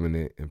are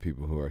dominant and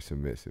people who are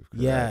submissive.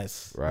 Correct?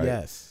 Yes. Right.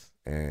 Yes.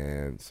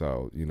 And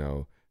so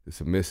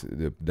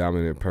the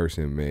dominant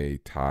person may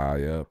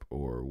tie up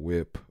or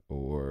whip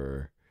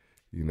or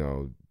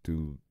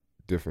do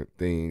different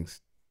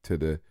things to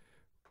the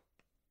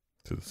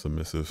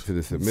submissive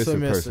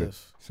person.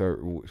 Sir,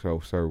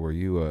 were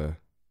you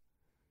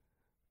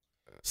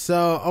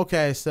So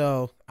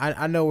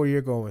I know where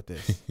you're going with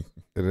this.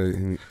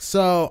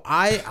 So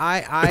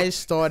I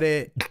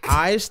started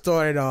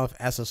off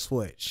as a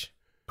switch.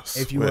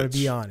 If you want to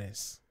be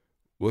honest.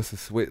 What's the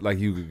switch? Like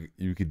you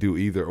could do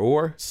either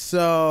or?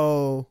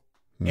 So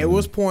it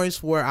was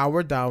points where I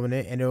were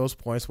dominant and there was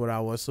points where I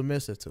was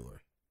submissive to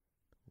her.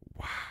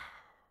 Wow.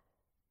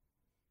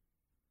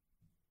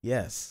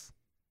 Yes.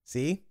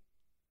 See?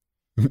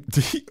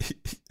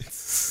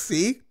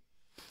 See?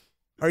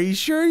 Are you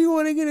sure you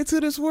want to get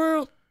into this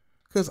world?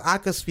 Because I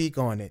could speak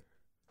on it.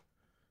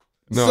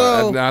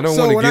 No, I don't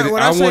want to get it.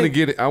 I want to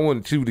get it. I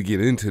want you to get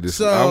into this.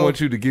 I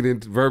want you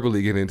to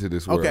verbally get into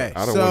this world. Okay,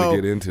 I don't want to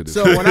get into this.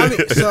 So when to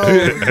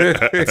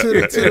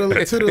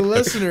the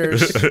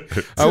listeners,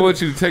 I want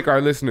you to take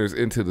our listeners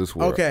into this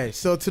world. Okay,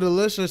 so to the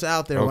listeners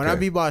out there, what I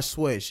mean by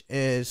switch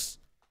is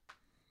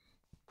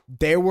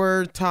there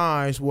were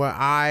times where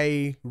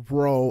I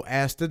roll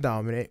as the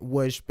dominant,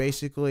 which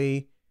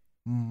basically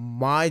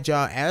my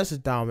job as the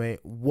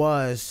dominant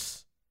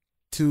was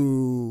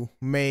to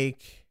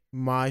make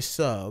my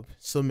sub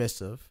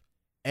submissive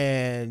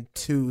and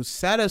to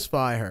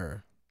satisfy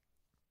her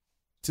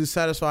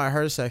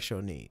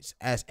sexual needs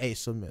as a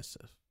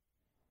submissive.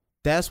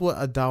 That's what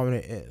a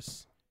dominant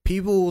is.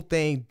 People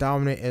think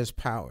dominant is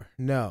power.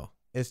 No,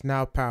 it's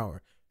not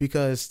power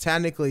because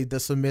technically the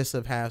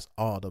submissive has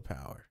all the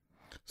power.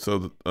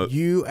 So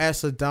you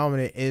as a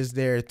dominant is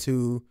there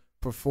to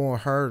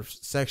perform her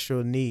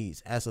sexual needs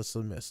as a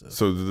submissive.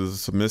 So does the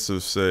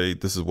submissive say,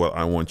 "This is what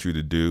I want you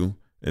to do,"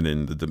 and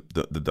then the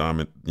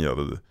dominant,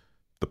 the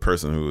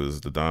person who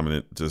is the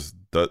dominant just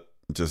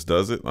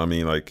does it? I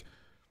mean, like,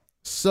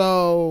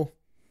 so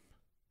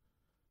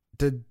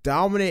the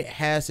dominant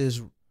has his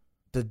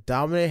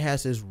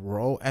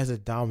role as a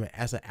dominant,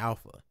 as an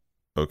alpha.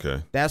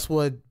 Okay, that's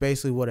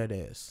basically what it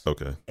is.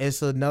 Okay,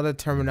 it's another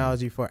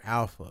terminology for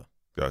alpha.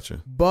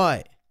 Gotcha.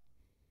 But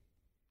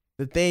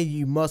the thing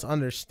you must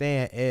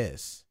understand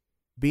is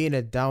being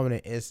a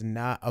dominant is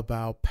not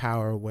about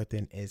power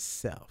within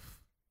itself.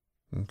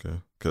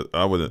 Okay, because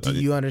I wouldn't. Do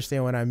you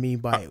understand what I mean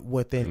by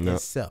within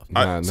itself?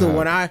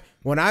 So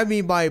when I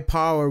mean by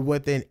power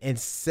within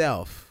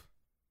itself,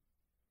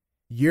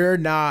 you're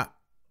not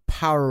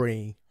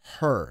powering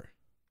her.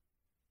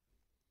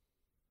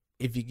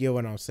 If you get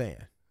what I'm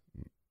saying.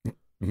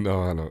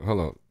 No, I don't. Hold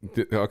on.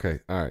 Okay,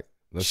 all right.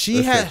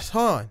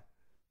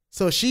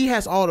 So she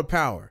has all the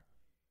power.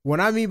 What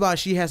I mean by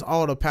she has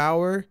all the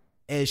power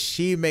is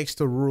she makes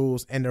the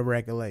rules and the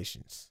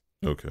regulations.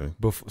 Okay.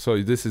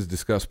 So this is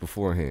discussed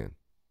beforehand.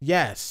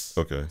 Yes.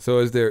 Okay. So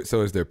is there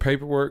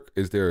paperwork?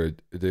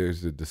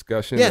 There's a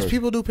discussion? Yes,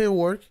 people do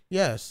paperwork.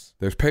 Yes.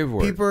 There's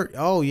paperwork.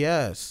 Oh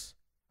yes.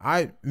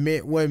 My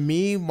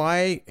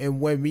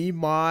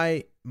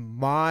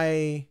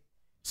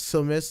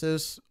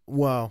submissives.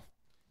 Well,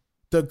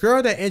 the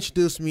girl that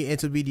introduced me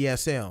into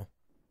BDSM,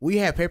 we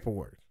had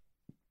paperwork.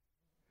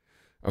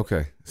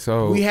 Okay,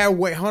 so we had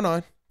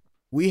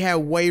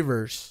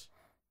waivers.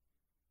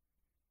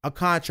 a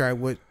contract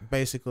with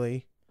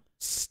basically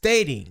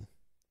stating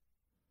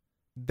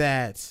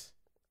that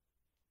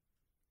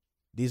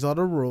these are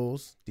the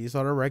rules, these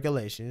are the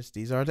regulations,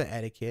 these are the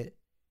etiquette,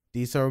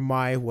 these are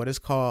my what is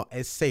called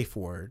a safe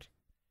word,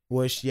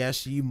 which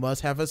yes, you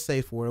must have a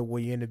safe word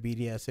when you're in the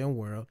BDSM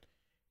world,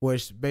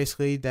 which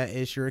basically that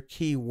is your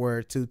key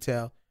word to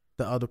tell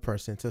the other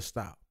person to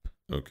stop.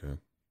 Okay.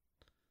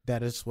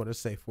 That is what a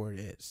safe word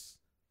is.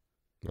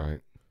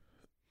 Right.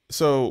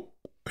 So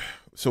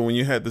when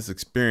you had this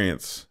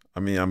experience,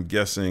 I mean, I'm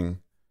guessing,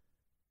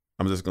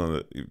 I'm just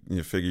gonna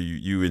figure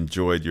you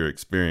enjoyed your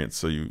experience,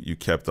 so you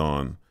kept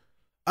on.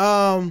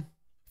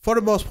 For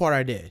the most part,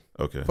 I did.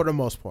 Okay. For the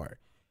most part,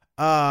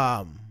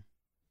 when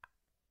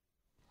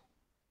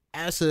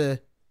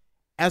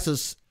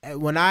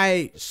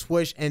I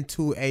switched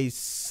into a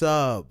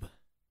sub,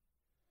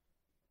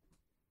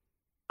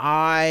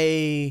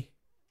 I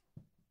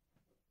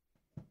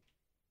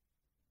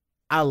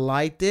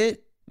liked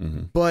it,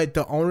 but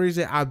the only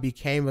reason I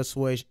became a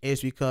switch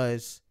is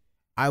because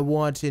I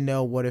want to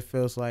know what it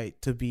feels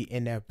like to be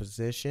in that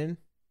position.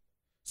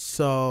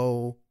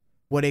 So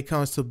when it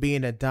comes to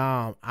being a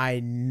dom, I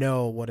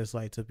know what it's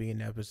like to be in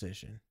that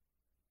position.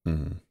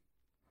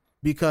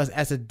 Because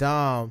as a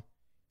dom,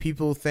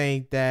 people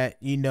think that,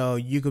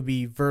 you could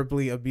be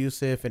verbally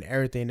abusive and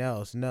everything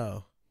else.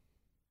 No.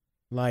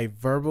 Like,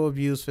 verbal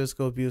abuse,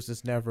 physical abuse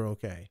is never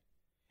okay.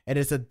 And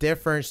it's a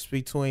difference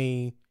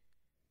between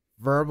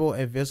verbal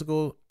and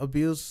physical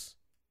abuse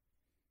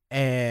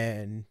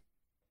and,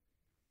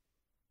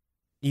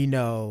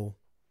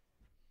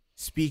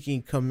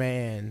 speaking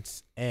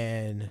commands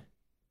and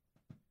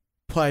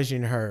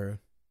pleasuring her.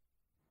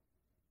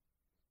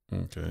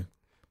 Okay.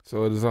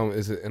 So it is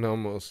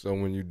almost so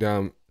when you're a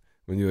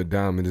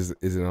dom, is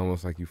it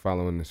almost like you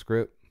following the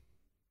script?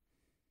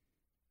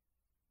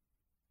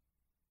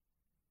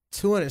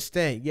 To an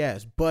extent,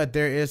 yes, but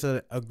there is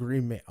an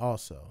agreement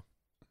also.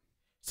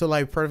 So,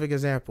 like, perfect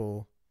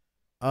example,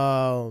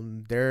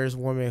 there's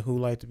women who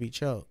like to be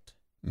choked.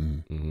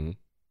 Mm-hmm.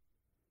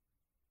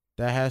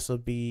 That has to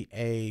be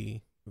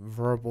a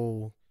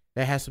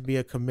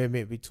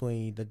commitment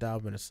between the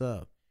dom and the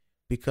sub.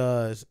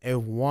 Because if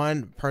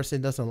one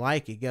person doesn't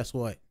like it, guess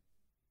what?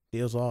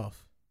 Deal's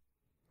off.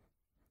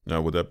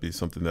 Now, would that be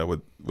something that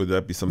would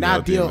not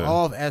that deal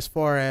off as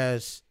far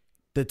as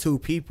the two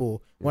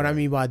people? What I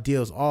mean by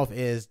deals off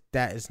is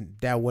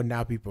that would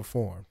not be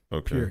performed.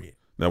 Okay. Period.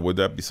 Now, would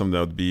that be something that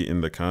would be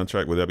in the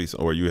contract? Would that be,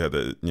 or you had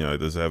to,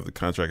 does the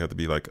contract have to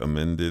be like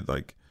amended,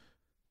 like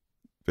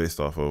based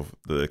off of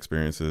the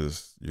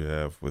experiences you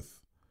have with?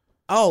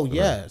 Oh,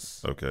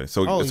 yes. Okay.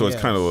 So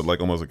it's kind of like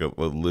almost like a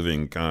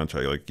living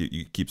contract. Like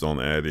you keeps on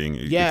adding.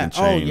 It can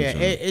change.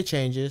 It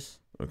changes.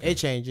 Okay. It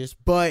changes.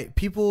 But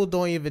people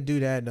don't even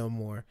do that no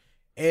more.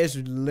 It's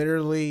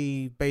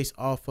literally based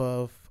off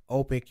of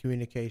open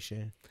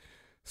communication.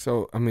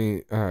 So, I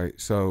mean, all right.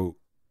 So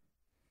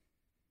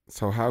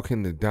how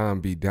can the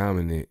dom be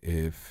dominant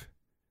if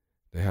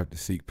they have to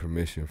seek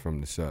permission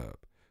from the sub?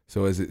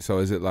 So is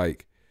it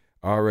like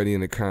already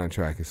in the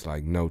contract, it's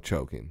like no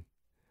choking?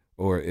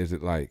 Or is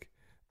it like,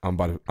 I'm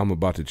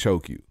about to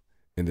choke you,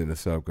 and then the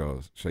sub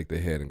goes shake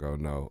their head and go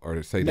no, or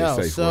they say they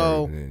safe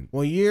word. And then,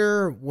 when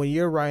you're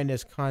writing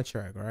this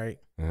contract, right?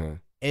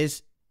 You're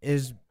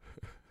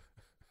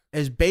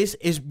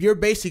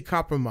basically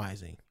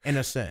compromising in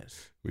a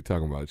sense. We're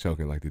talking about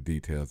choking, like the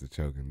details of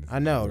choking. I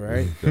know,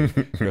 right?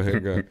 Go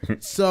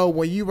ahead. So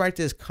when you write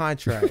this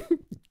contract,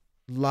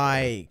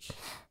 like,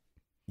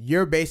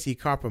 you're basically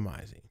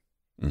compromising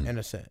in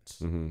a sense.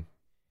 Mm-hmm.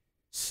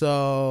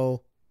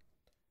 So,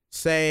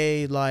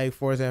 say, like,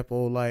 for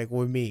example, like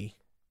with me,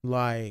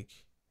 like,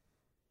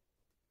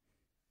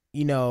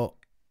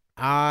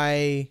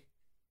 I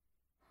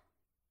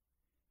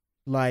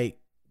like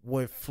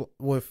with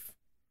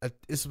a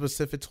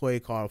specific toy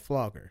called a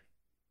flogger,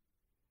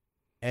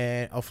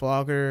 and a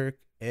flogger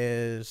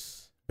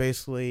is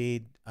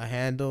basically a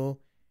handle,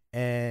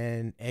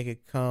 and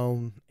it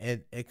comes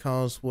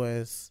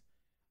with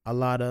a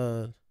lot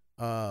of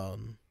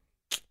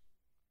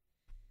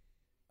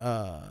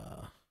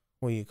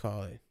what do you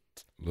call it?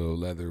 Little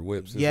leather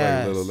whips. It's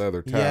like little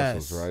leather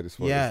tassels, right? It's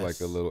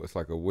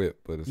like a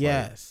whip, but it's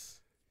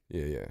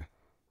yeah.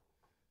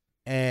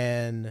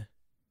 And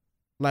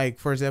like,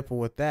 for example,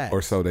 with that,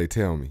 or so they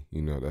tell me,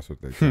 that's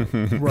what they tell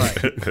me. Right.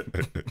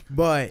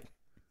 But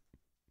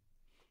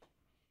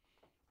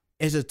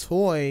it's a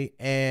toy,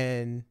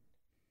 and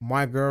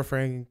my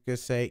girlfriend could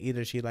say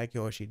either she like it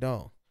or she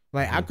don't.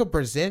 Like, I could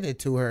present it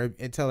to her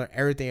and tell her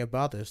everything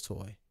about this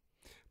toy.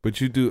 But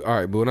you do, all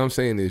right, but what I'm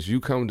saying is you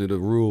come to the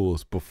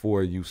rules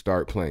before you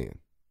start playing.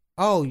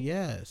 Oh,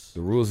 yes. The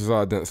rules is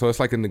all done. So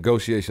it's like a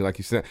negotiation, like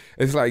you said.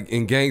 It's like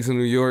in gangs in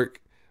New York,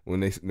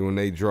 when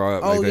they draw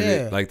up,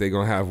 like they're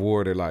going to have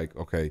war, they're like,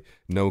 okay,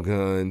 no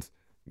guns.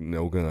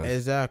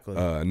 Exactly.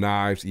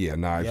 Knives,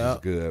 knives is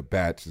good.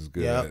 Bats is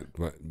good.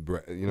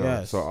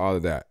 Yes. So all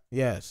of that.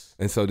 Yes.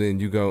 And so then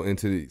you go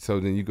into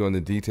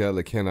detail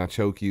that can I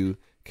choke you?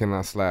 Can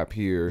I slap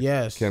here?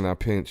 Yes. Can I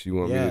pinch? You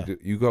want me Yeah. to do?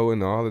 You go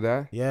into all of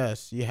that.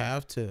 Yes, you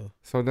have to.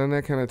 So doesn't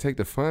that kind of take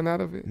the fun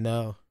out of it?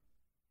 No.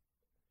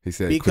 He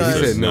said. Because-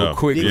 he said no No.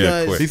 quickly.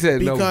 Because- quick. He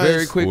said no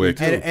very quickly. Quick.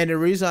 Too. And the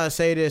reason I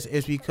say this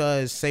is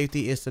because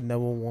safety is the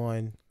number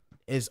one.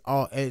 It's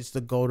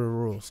the golden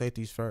rule.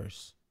 Safety's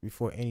first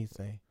before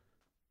anything.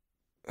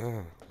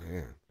 Oh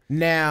man.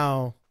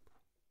 Now,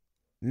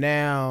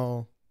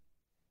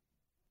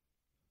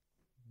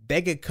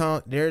 they could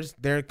come.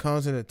 There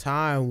comes in a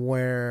time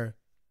where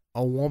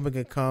a woman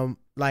could come,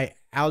 like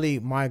Ali,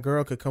 my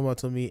girl, could come up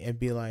to me and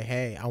be like,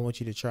 "Hey, I want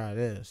you to try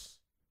this,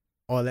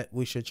 or that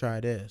we should try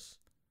this,"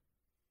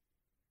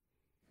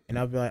 and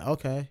I'll be like,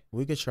 "Okay,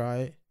 we could try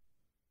it."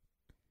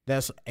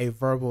 That's a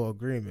verbal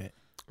agreement.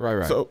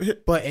 Right. So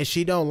But if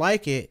she don't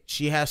like it,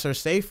 she has her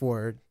safe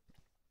word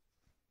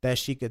that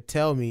she could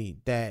tell me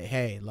that,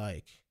 hey,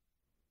 like,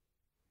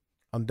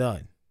 I'm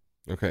done.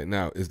 Okay.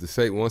 Now, is the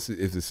safe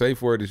if the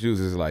safe word is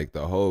used, is like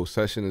the whole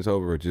session is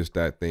over, or just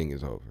that thing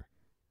is over?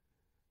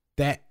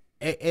 That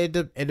it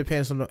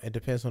depends on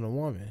the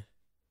woman.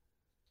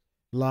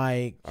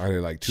 Like, Are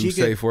there like two She could,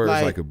 safe words,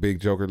 like- like a big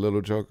joker,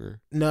 little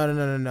joker?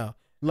 no.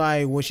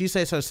 Like when she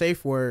says her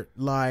safe word,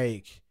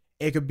 like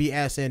it could be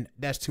as in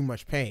that's too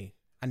much pain.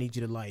 I need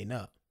you to lighten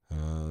up.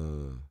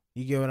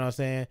 You get what I'm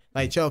saying?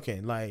 Like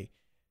choking, like,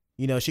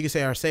 you know, she could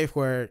say her safe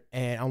word,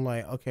 and I'm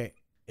like, okay,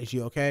 is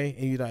you okay?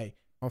 And you like,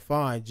 I'm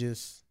fine,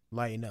 just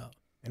lighten up.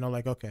 And I'm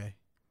like, okay,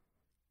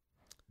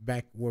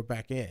 we're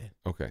back in.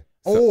 Okay.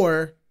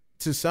 Or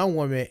to some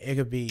women, it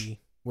could be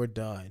we're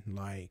done.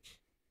 Like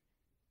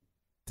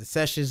the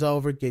session's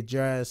over, get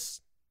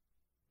dressed,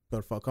 go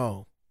the fuck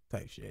home,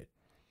 type shit.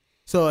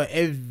 So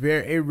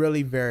it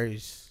really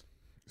varies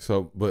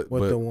So, with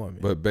the woman.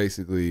 but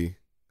basically,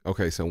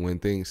 okay. So when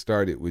things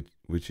started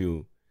with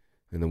you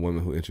and the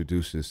woman who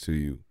introduced this to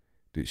you,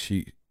 did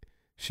she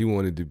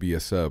wanted to be a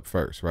sub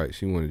first, right?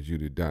 She wanted you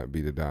to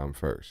be the dom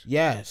first,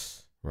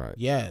 Yes. right?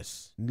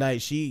 Yes. Like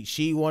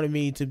she wanted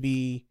me to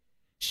be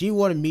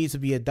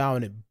a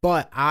dominant,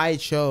 but I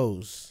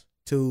chose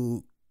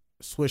to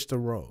switch the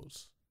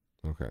roles.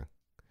 Okay. And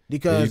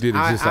Because you did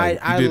it just like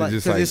I you did like, it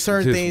just 'cause like there's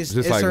certain things just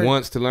it's like certain-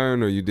 once to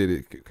learn, or you did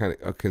it kind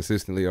of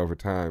consistently over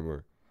time,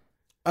 or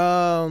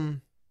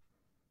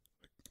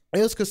it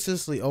was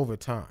consistently over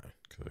time.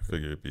 I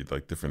figure it'd be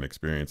like different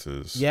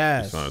experiences.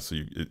 Yes. each time, so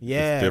it's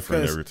Yeah,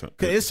 different 'cause- every time.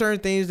 Cause it's certain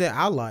things that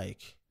I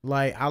like.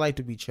 Like I like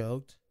to be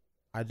choked.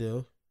 I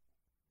do.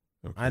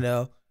 Okay. I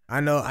know.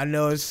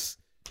 It's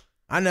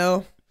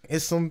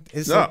some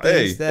No,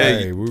 things that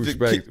hey, we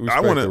respect I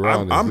wanna- the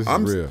rawness.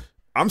 I'm- This is real.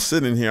 I'm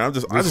sitting here. I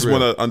just This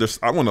want real. to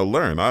I want to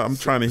learn. I'm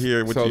trying to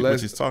hear what So what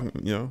let's- she's talking.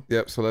 You know.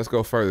 Yep. So let's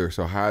go further.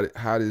 So how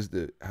does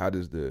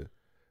the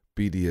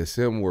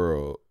BDSM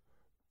world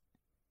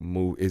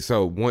move?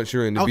 So once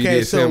you're in the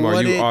Okay, so BDSM, are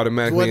what you did- what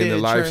automatically in did the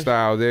it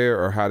lifestyle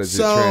there, or how does it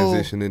So-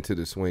 transition into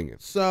the swinging?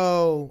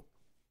 So,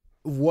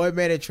 what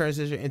made it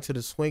transition into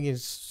the swinging?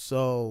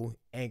 So,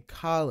 in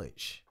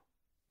college,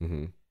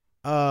 Mm-hmm.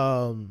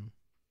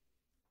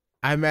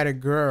 I met a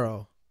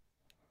girl,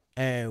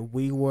 and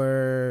we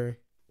weren't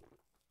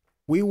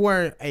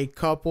a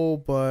couple,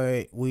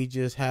 but we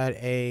just had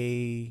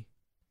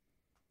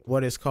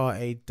what is called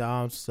a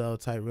dom sub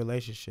type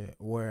relationship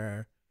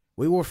where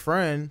we were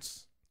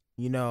friends,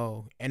 you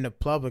know, in the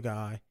public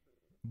eye,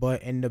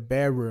 but in the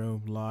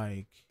bedroom,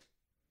 like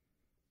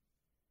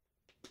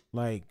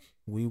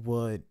we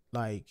would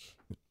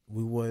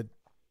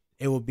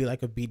it would be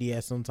like a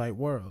BDSM type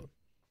world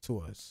to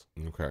us,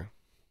 Okay.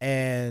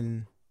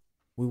 and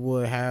we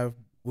would have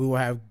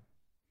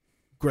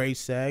great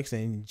sex,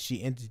 and she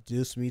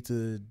introduced me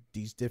to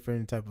these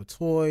different type of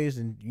toys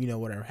and, you know,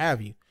 whatever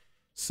have you.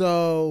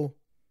 So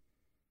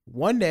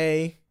one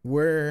day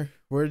we're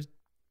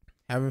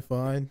having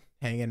fun,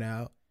 hanging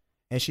out,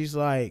 and she's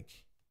like,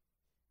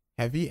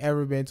 have you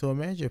ever been to a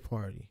mansion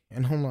party?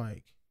 And I'm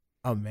like,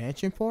 a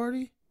mansion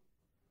party?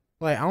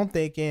 Like, I'm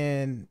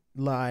thinking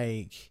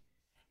like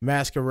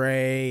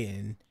masquerade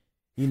and,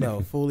 you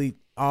know, fully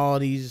all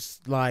these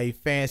like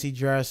fancy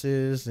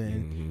dresses,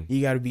 and Mm-hmm.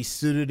 you got to be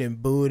suited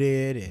and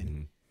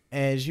booted,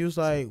 and she was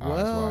like, Eyes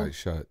well, wide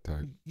shut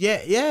type.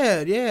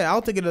 yeah, I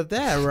was thinking of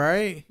that,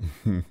 right?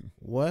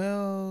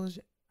 Well,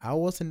 I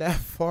wasn't that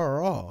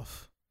far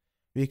off,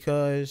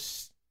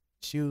 because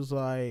she was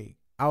like,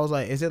 I was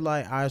like, is it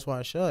like eyes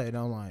wide shut? And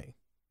I'm like,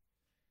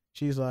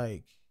 she's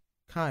like,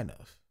 kind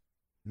of,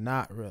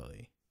 not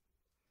really.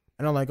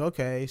 And I'm like,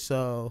 okay,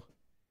 so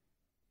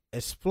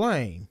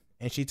explain.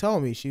 And she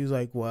told me, she was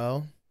like,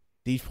 well,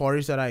 these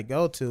parties that I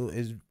go to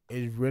is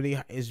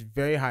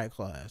very high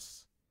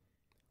class.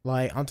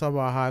 Like, I'm talking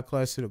about high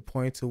class to the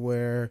point to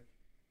where,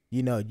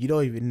 you know, you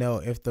don't even know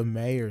if the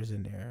mayor's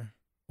in there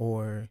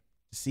or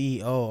the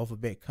CEO of a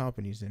big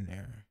company's in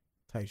there,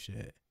 type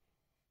shit.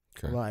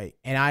 Okay. Like,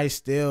 and I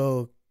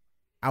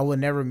would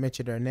never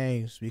mention their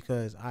names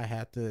because I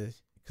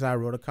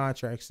wrote a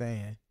contract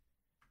saying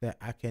that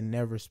I can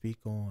never speak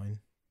on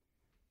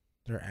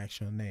their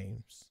actual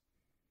names.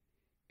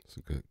 It's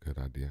a good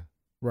idea.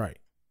 Right.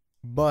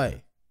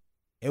 But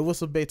it was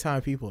some big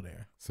time people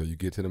there. So you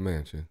get to the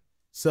mansion.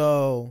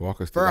 So walk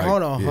us through. Like,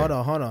 hold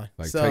on.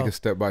 Like so, take a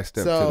step by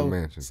step to the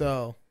mansion.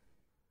 So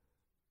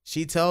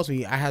she tells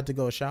me I had to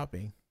go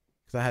shopping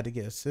because I had to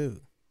get a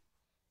suit.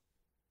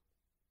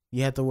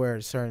 You have to wear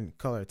a certain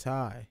color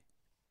tie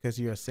because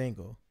you're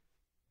single.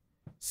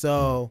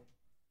 So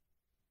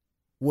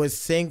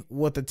with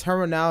the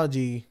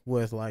terminology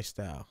with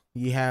lifestyle,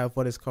 you have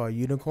what is called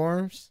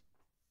unicorns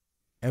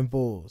and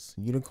bulls.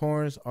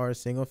 Unicorns are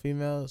single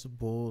females.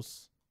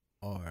 Bulls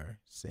are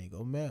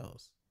single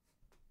males.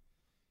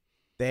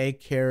 They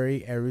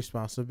carry a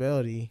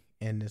responsibility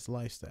in this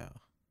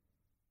lifestyle.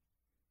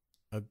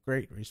 A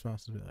great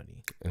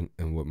responsibility.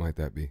 And what might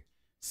that be?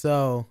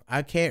 So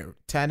I can't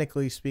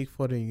technically speak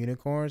for the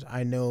unicorns.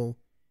 I know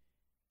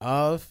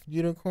of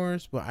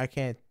unicorns, but I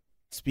can't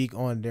speak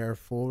on their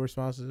full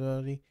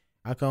responsibility.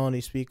 I can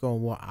only speak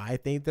on what I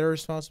think their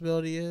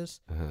responsibility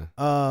is.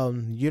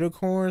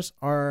 Unicorns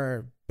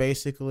are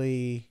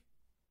basically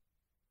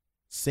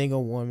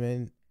single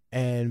women,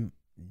 and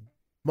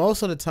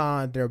most of the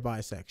time they're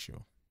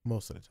bisexual.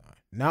 Most of the time,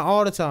 not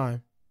all the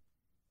time,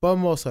 but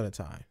most of the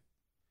time.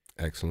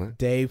 Excellent.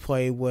 They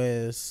play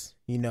with,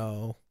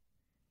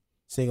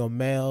 single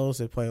males.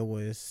 They play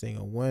with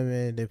single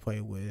women. They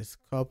play with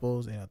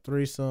couples in a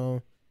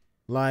threesome.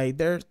 Like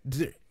they're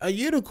a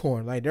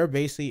unicorn. Like they're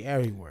basically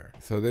everywhere.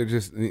 So they're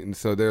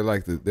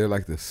like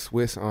the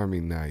Swiss Army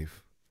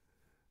knife.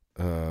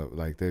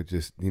 Like they're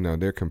just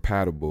they're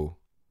compatible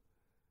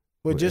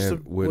with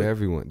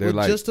everyone. They're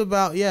like just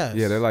about yes.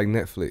 Yeah, they're like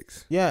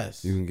Netflix.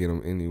 Yes, you can get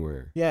them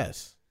anywhere.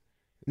 Yes.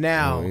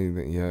 Now,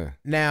 anything, yeah.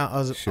 Now,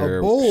 as share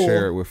a bull,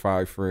 share it with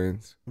 5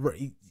 friends.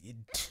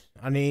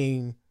 I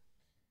mean,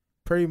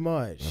 pretty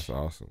much. That's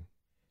awesome.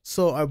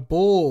 So a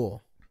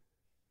bull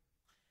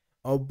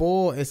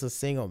is a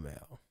single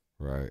male.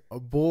 Right. A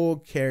bull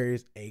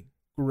carries a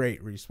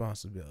great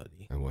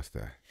responsibility. And what's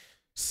that?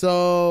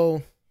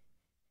 So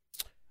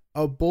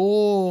a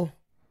bull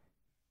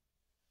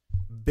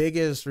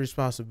biggest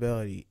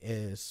responsibility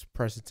is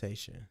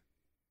presentation.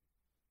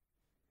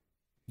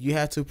 You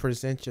have to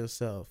present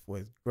yourself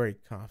with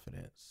great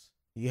confidence.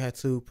 You have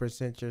to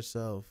present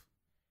yourself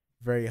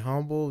very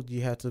humble.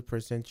 You have to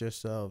present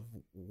yourself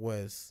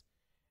with,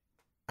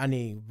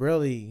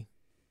 really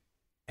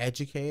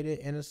educated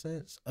in a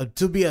sense.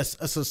 To be a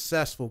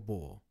successful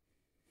bull,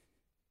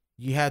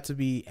 you have to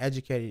be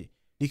educated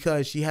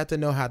because you have to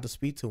know how to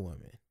speak to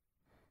women.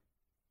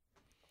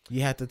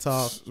 You have to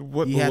talk.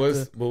 You have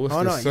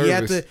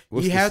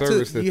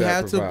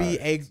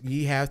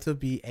to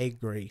be a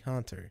great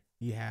hunter.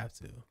 You have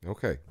to.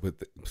 Okay, but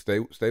stay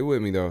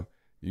with me though.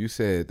 You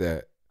said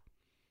that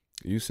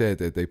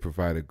they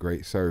provide a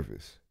great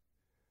service.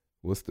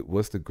 What's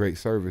the great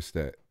service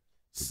that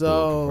the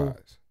bull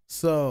provides?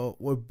 So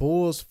with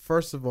bulls,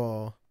 first of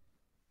all,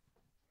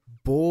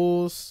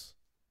 bulls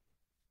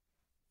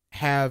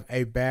have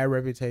a bad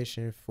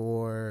reputation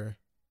for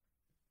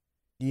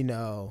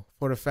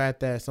the fact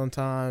that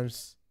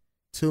sometimes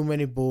too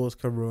many bulls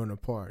can ruin a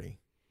party.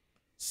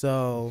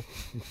 So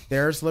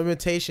there's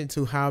limitation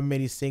to how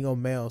many single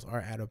males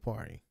are at a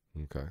party.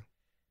 Okay.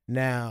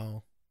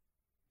 Now,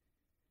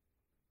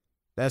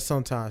 that's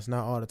sometimes,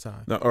 not all the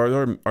time. Now, are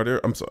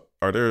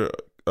there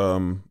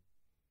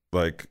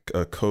like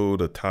a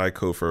tie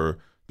code for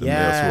the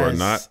males who are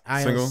not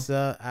single?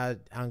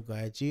 I'm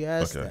glad you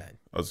asked that.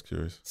 I was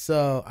curious.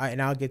 So,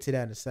 I'll get to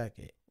that in a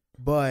second.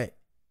 But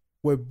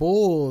with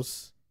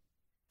bulls,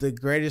 the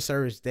greatest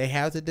service they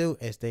have to do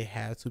is they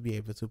have to be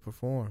able to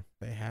perform.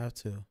 They have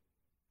to.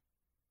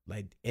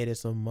 Like, it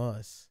is a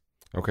must.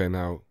 Okay,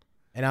 now.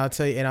 And I'll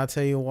tell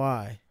you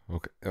why.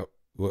 Okay.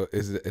 Well,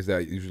 is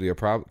that usually a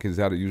problem? Is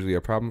that usually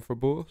a problem for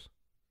bulls?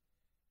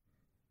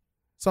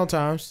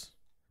 Sometimes.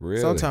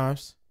 Really?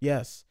 Sometimes,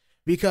 yes.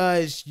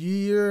 Because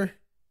you're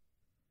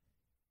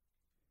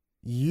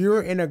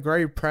in a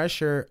great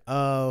pressure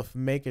of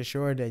making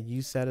sure that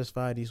you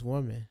satisfy these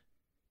women.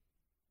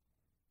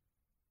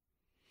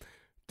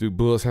 Do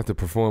bulls have to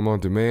perform on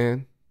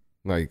demand?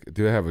 Like,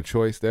 do they have a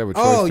choice? They have a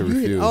choice to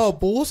refuse.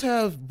 Bulls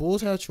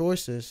have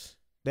choices.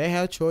 They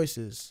have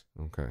choices.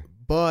 Okay.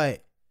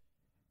 But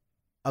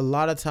a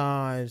lot of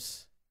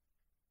times,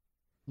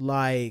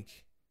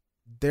 like,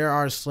 there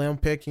are slim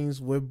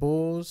pickings with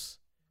bulls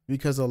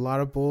because a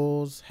lot of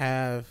bulls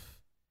have,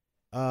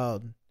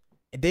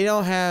 they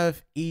don't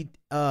have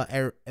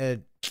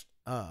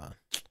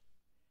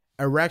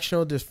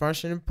erectional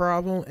dysfunction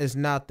problem. It's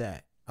not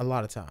that a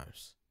lot of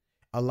times.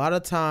 A lot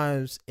of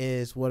times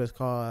is what is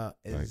called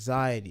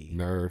anxiety. Like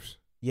nerves.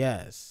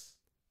 Yes.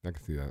 I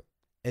can see that.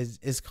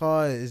 It's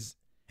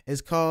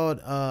called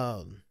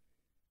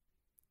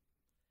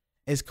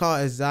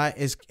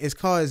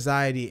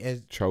anxiety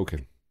and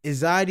choking.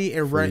 Anxiety and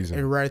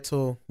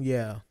erectile,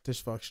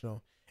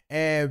 dysfunctional.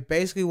 And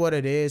basically what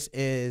it is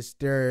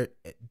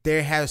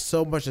they have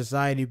so much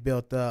anxiety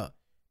built up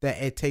that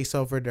it takes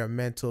over their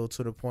mental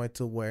to the point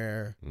to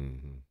where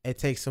it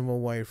takes them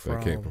away from.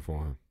 They can't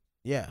perform.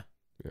 Yeah.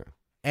 Yeah.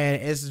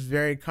 And it's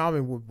very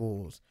common with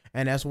bulls.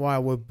 And that's why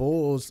with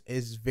bulls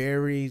it's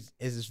very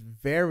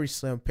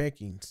slim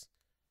pickings.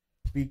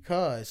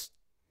 Because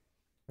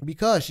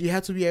Because you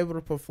have to be able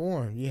to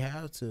perform. You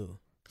have to.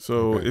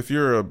 So Okay. if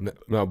you're a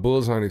Now,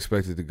 bulls aren't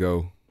expected to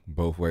go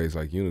both ways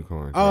like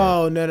unicorns. Right?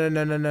 Oh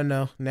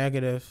no.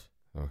 Negative.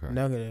 Okay.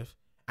 Negative.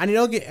 I mean,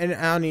 don't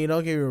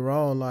get me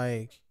wrong.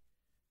 Like,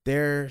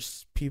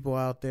 there's people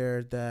out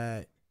there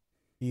that,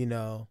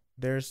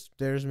 there's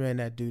men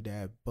that do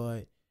that,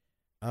 but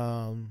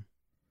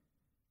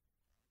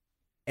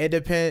it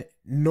depends.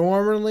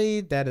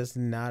 Normally, that is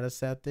not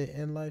accepted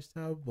in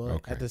lifestyle, but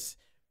Okay.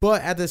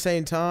 at the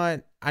same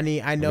time, I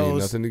know I mean,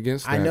 nothing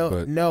against that, I know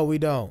but no, we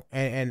don't,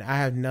 and I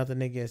have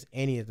nothing against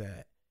any of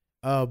that.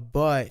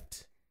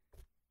 But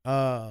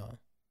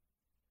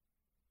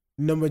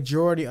the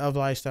majority of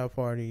lifestyle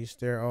parties,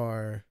 there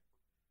are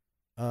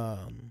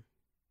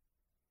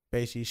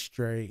basically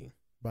straight,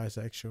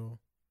 bisexual.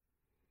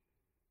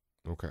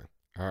 okay.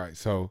 All right.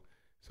 So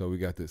we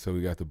got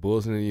the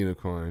bulls and the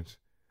unicorns.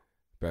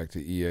 Back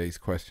to EA's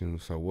question.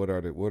 So what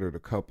are the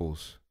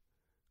couples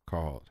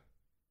called?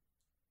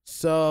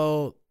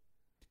 So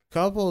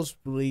couples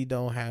really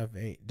don't have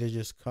they're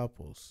just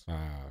couples.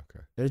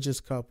 Okay. They're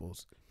just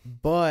couples.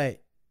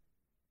 But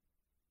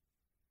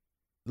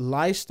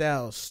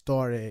lifestyle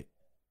started,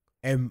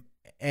 and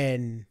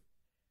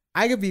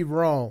I could be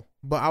wrong,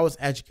 but I was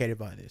educated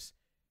by this.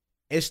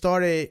 It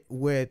started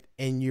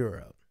in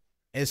Europe.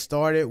 It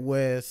started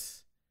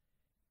with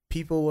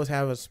people was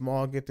having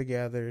small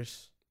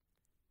get-togethers,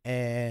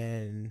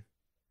 and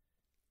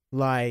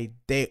like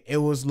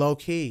it was low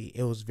key.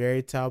 It was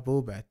very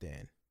taboo back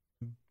then.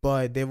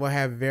 But they would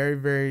have very,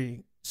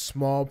 very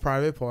small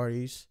private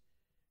parties,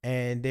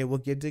 and they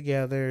would get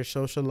together,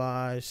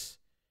 socialize,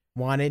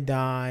 wine and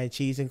dine,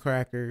 cheese and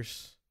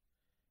crackers.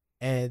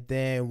 And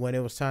then when it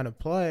was time to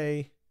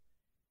play,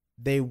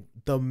 the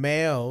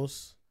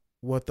males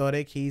would throw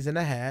their keys in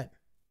a hat,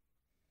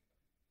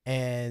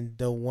 and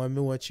the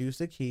women would choose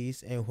the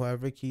keys, and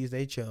whoever keys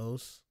they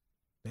chose,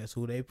 that's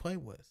who they play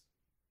with.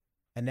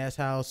 And that's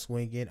how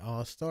swinging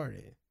all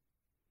started.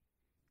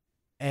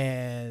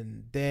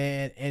 And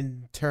then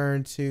in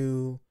turn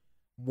to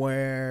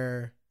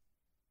where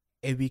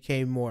it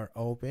became more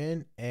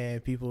open,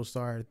 and people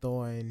started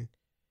throwing,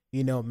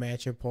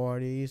 mansion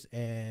parties,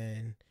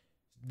 and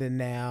then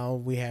now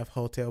we have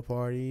hotel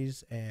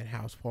parties and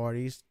house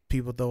parties.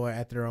 People throw it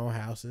at their own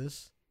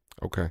houses.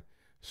 Okay.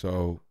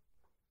 So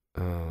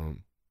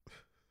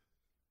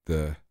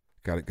the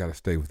gotta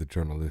stay with the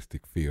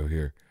journalistic feel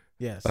here.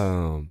 Yes.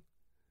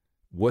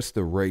 What's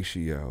the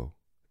ratio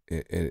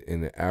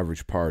in the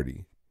average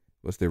party?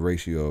 What's the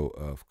ratio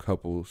of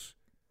couples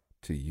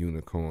to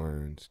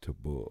unicorns to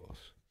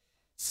bulls?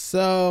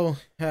 So,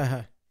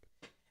 okay.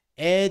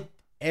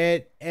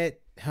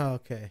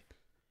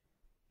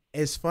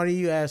 It's funny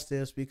you ask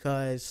this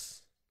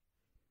because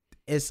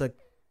it's a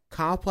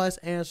complex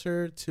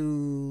answer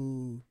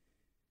to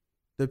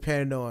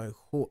depending on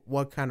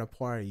what kind of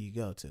party you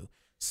go to.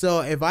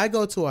 So if I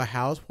go to a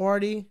house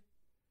party,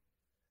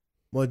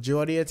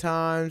 majority of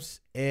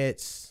times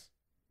it's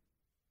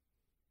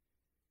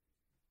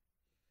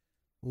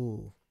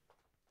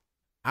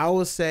I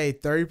would say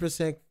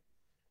 30%.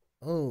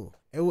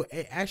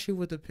 It actually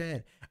would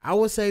depend. I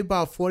would say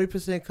about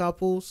 40%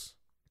 couples.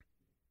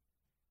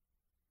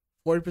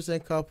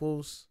 40%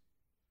 couples.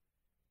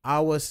 I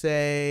would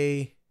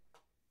say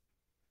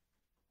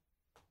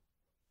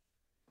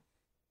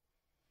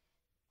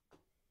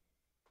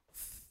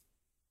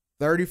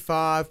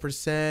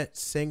 35%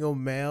 single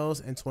males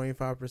and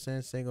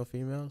 25% single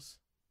females.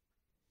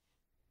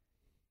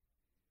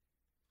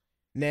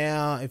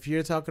 Now, if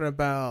you're talking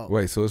about,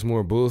 Wait, so it's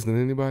more bulls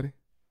than anybody?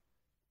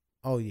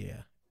 oh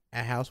yeah,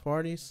 at house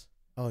parties,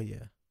 oh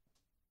yeah,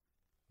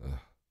 Ugh.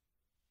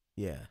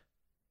 yeah,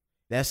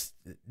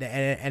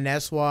 and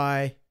that's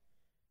why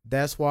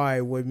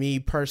with me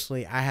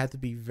personally, I have to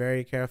be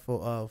very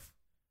careful of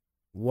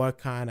what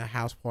kind of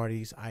house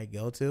parties I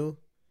go to.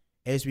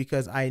 It's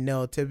because I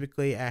know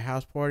typically at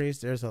house parties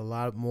there's a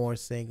lot more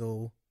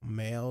single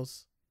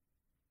males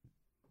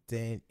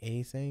than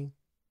anything.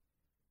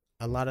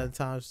 A lot of the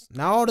times,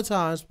 not all the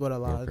times, but a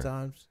lot of the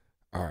times.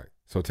 All right.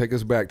 So take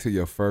us back to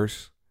your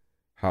first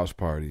house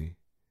party.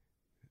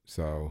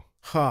 So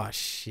Oh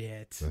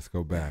shit. let's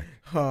go back.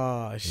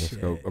 Oh Let's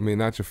shit. go. I mean,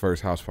 not your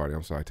first house party.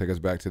 I'm sorry. Take us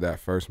back to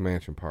that first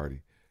mansion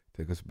party.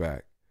 Take us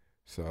back.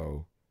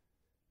 So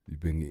you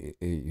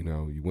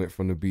went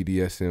from the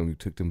BDSM. You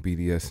took them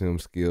BDSM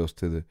skills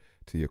to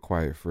your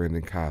quiet friend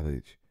in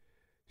college.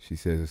 She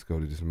says, "Let's go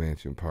to this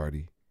mansion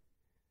party."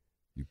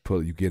 You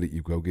get it.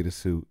 You go get a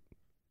suit.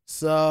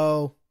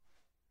 So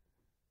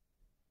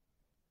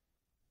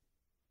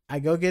I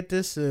go get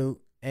this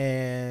suit,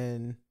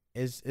 and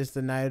it's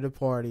the night of the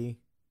party,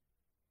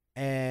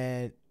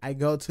 and I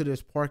go to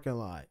this parking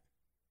lot,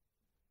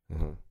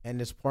 and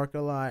this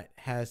parking lot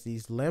has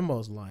these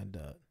limos lined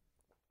up,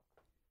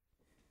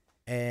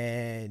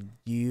 and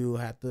you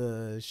have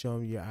to show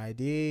them your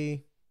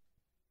ID,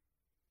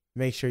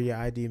 make sure your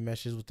ID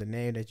matches with the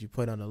name that you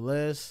put on the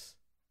list,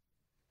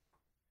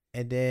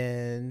 and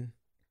then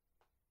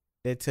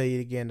they tell you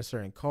to get in a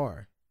certain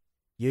car.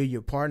 You and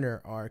your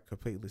partner are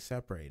completely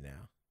separated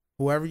now.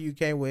 Whoever you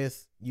came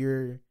with,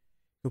 you're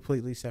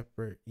completely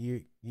separate.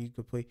 You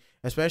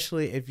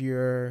especially if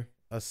you're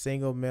a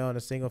single male and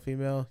a single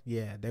female.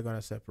 Yeah, they're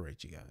gonna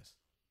separate you guys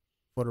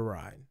for the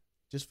ride,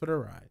 just for the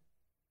ride.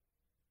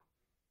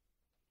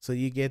 So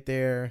you get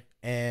there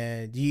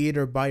and you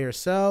either by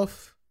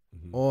yourself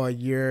or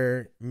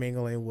you're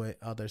mingling with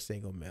other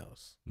single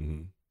males,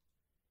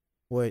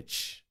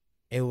 which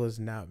it was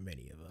not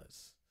many of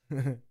us.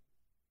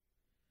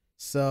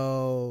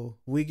 So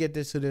we get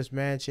to this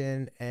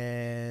mansion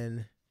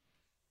and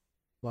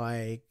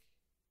like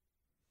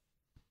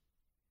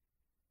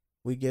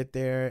we get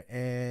there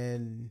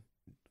and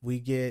we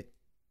get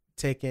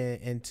taken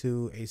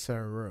into a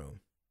certain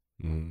room.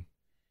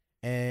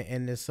 And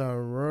in this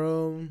certain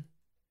room,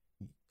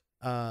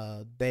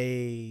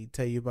 they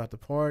tell you about the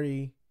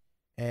party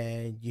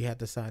and you have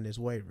to sign this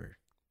waiver.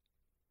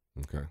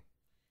 Okay.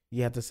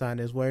 You have to sign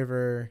this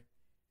waiver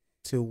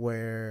to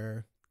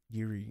where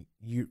you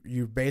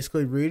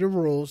basically read the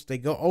rules. They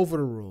go over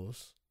the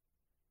rules.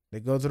 They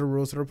go to the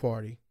rules of the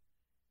party.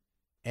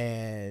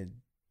 And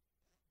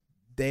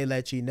they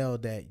let you know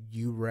that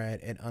you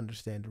read and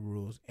understand the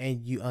rules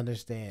and you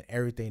understand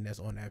everything that's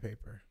on that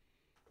paper.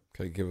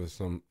 Okay, give us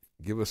some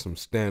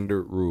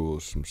standard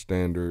rules, some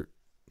standard.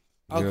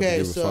 You don't have to Okay,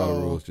 give us all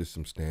the rules, just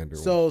some standard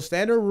ones. So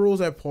standard rules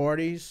at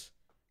parties,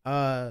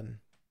 one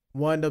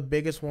of the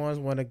biggest ones,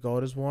 one of the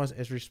goldest ones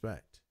is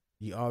respect.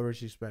 You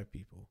always respect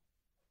people.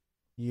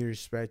 You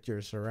respect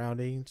your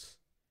surroundings.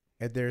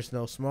 If there's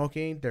no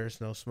smoking,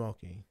 there's no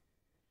smoking.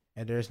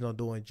 And there's no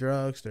doing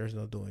drugs, there's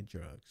no doing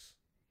drugs.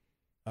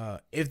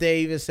 If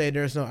they even say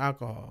there's no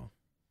alcohol,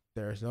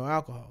 there's no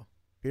alcohol.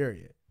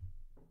 Period.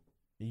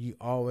 You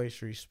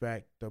always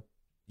respect the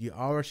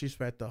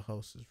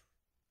host's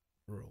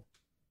rule.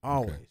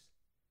 Always.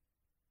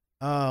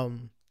 Okay.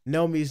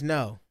 No means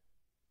no.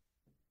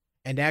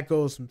 And that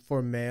goes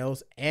for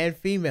males and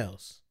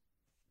females.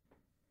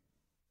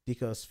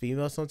 Because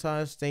females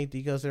sometimes think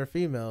because they're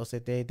females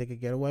that they could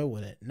get away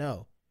with it.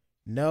 No.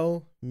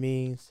 No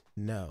means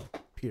no.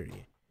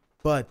 Period.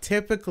 But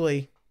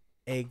typically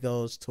it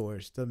goes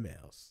towards the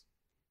males.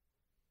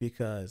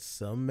 Because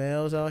some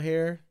males out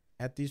here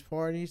at these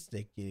parties,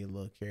 they get a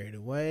little carried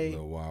away. A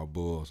lot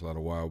of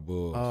wild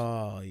bulls.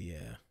 Oh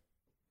yeah.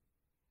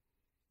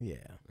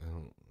 Yeah. I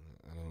don't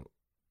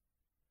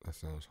that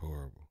sounds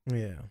horrible.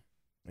 Yeah.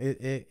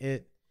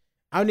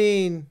 I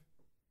mean,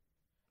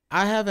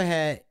 I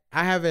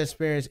haven't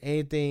experienced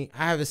anything.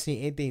 I haven't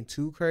seen anything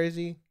too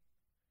crazy.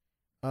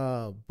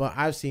 But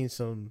I've seen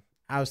some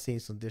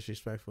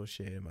disrespectful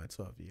shit in my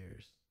 12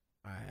 years.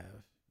 I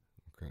have.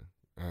 Okay.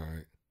 All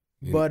right.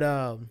 But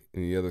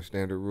any other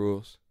standard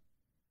rules?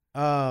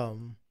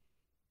 Condoms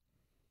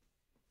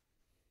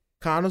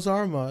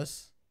are a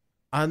must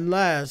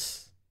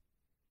unless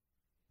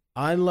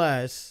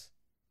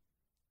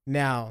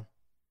now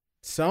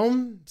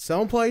some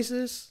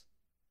places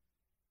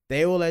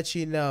they will let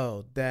you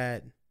know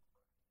that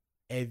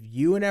if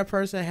you and that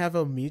person have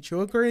a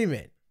mutual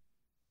agreement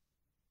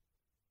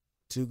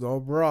to go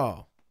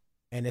brawl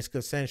and it's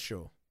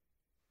consensual,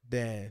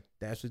 then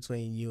that's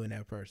between you and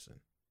that person.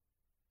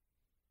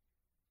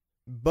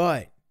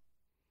 But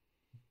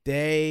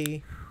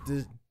I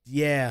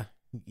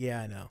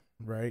know,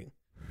 right?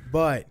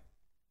 But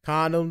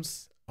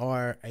condoms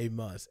are a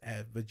must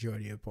at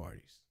majority of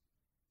parties.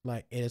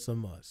 Like, it's a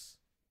must.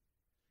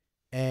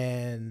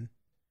 And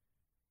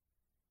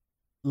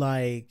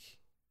I'll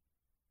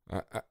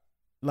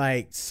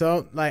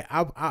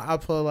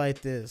put it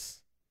like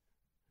this.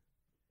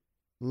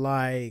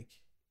 Like,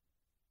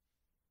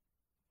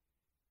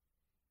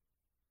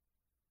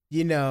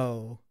 you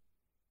know,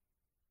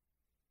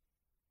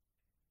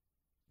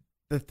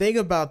 the thing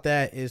about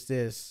that is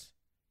this,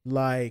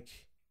 like,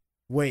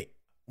 wait,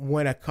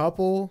 when a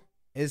couple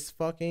is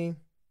fucking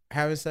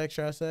having sex,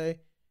 should I say,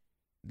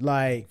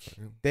 like,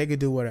 they could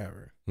do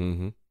whatever.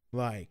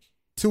 Like,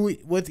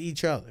 with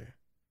each other.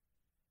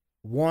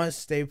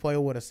 Once they play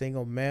with a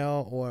single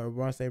male or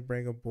once they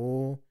bring a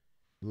bull,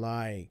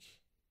 like,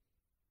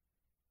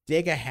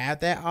 they can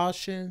have that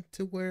option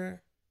to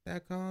wear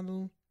that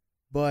condom,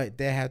 but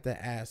they have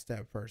to ask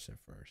that person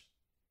first.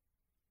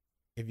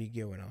 If you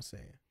get what I'm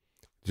saying.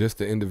 Just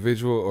the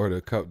individual or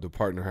the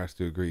partner has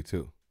to agree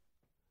too?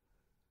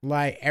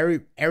 Like,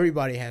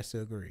 everybody has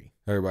to agree.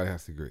 Everybody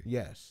has to agree.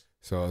 Yes.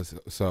 So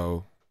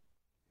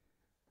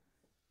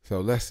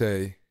let's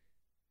say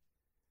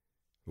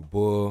a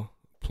bull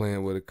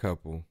playing with a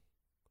couple,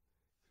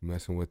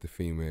 messing with the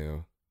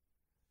female,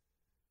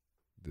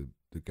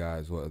 the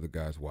guys, what other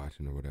guys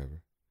watching or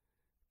whatever,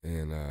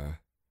 and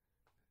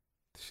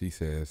she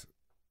says,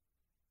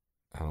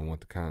 I don't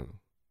want the condom.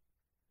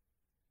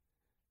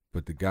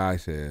 But the guy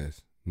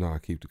says, no, I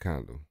keep the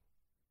condom.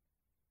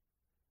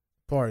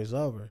 Party's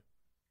over.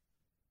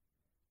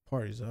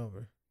 Party's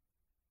over.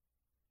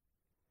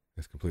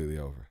 It's completely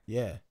over.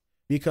 Yeah.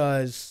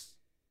 Because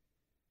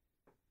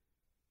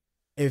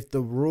if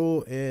the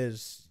rule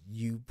is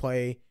you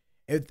play,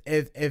 if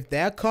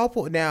that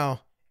couple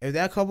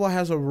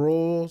has a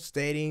rule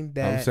stating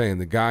that, I'm saying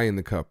the guy in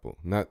the couple,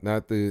 not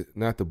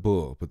the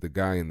bull, but the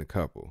guy in the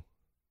couple.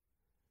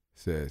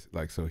 says,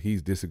 like, so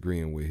he's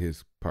disagreeing with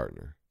his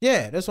partner.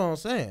 Yeah, that's what I'm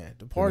saying.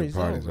 The party's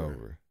over.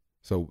 Over.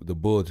 So the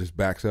bull just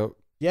backs up.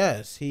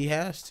 Yes, he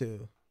has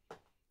to.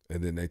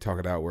 And then they talk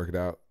it out, work it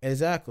out.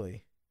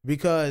 Exactly.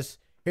 Because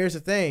here's the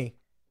thing.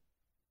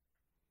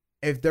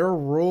 If their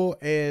rule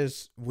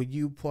is when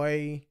you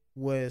play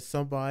with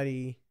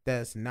somebody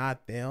that's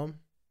not them,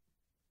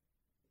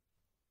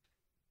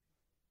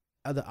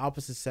 of the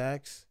opposite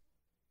sex,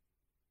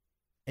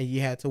 and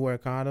you had to wear a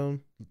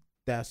condom,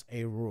 that's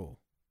a rule.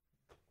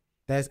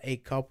 That's a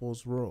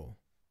couple's rule.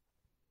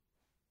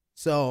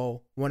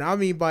 So what I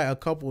mean by a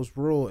couple's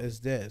rule is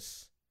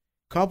this.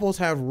 Couples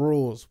have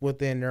rules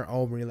within their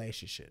own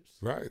relationships.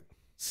 Right.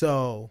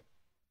 So,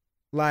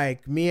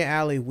 like me and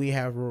Allie, we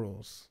have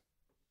rules.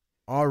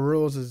 Our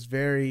rules has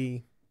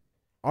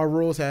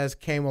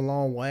came a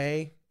long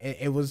way.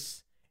 It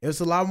was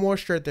a lot more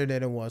stricter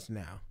than it was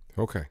now.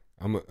 Okay.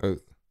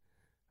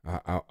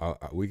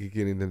 We could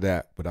get into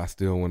that, but I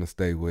still want to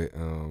stay with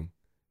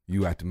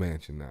you at the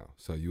mansion now.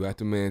 So you at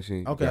the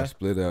mansion, you got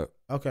split up.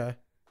 Okay.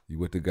 You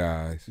with the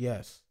guys.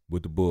 Yes.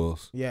 With the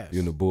bulls. Yes. You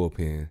in the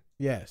bullpen.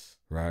 Yes.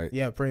 Right?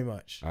 Yeah, pretty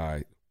much. All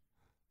right.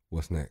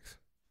 What's next?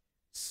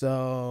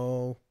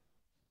 So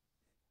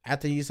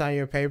after you sign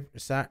your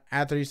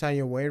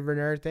waiver and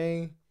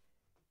everything,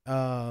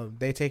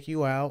 they take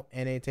you out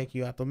and they take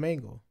you out to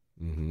mingle.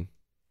 Mm-hmm.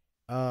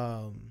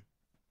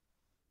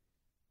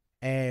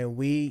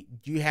 And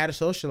you had to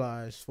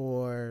socialize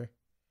for,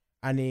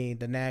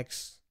 the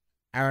next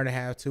hour and a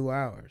half, 2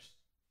 hours.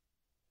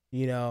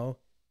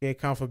 Get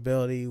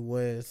comfortability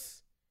with,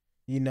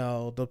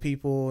 the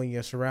people in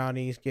your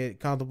surroundings, get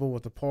comfortable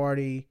with the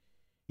party,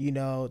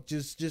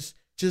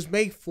 just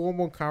make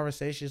formal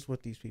conversations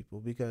with these people,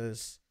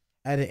 because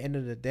at the end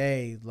of the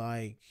day,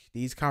 like,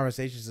 these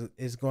conversations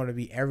is going to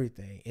be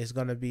everything.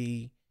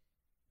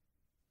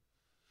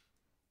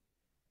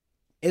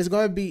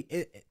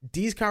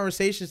 These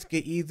conversations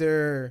can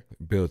either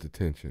build the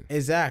tension.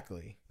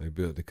 Exactly. They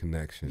build the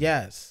connection.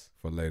 Yes.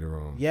 For later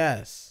on.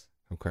 Yes.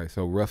 Okay,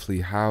 so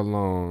roughly how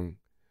long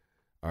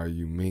are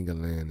you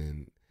mingling,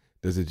 and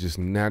does it just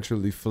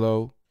naturally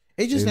flow?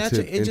 It just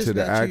naturally into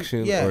the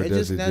action, yeah, or it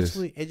just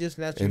naturally and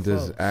flows.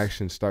 does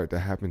action start to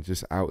happen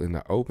just out in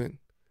the open?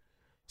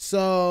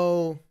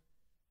 So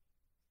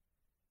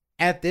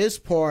at this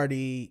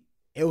party,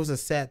 it was a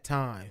set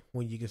time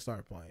when you could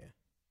start playing.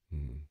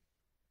 Mm-hmm.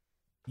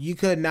 You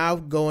could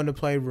not go into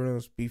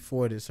playrooms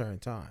before this certain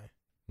time.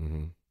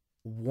 Mm-hmm.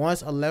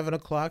 Once 11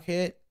 o'clock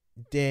hit,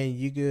 then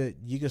you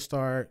could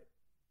start.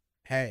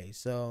 Hey,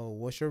 so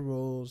what's your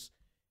rules?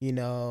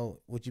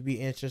 Would you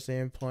be interested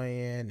in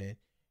playing?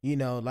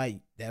 And like,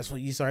 that's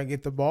when you start to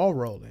get the ball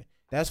rolling.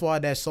 That's why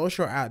that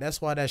social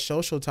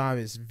time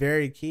is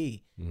very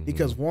key. Mm-hmm.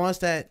 Because once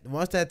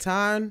that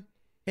time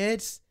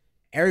hits,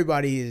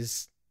 everybody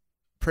is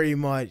pretty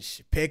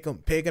much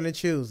picking and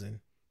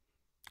choosing.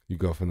 You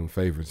go for them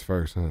favorites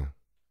first, huh?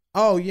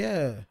 Oh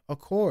yeah, of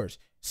course.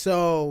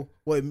 So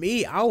with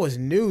me, I was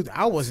new to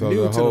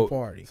the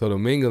party. So the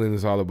mingling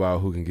is all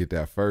about who can get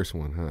that first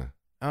one, huh?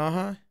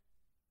 Uh-huh.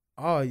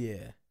 Oh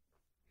yeah.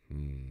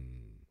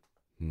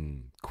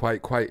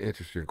 Quite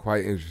interesting.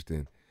 Quite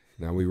interesting.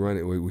 Now we run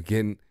it. We're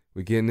getting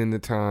in the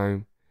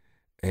time,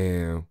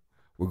 and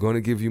we're going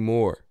to give you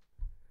more,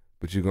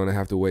 but you're going to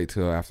have to wait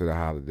till after the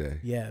holiday.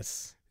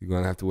 Yes. You're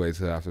going to have to wait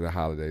till after the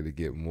holiday to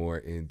get more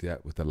in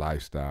depth with the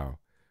lifestyle.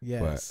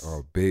 Yes.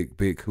 But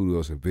big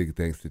kudos and big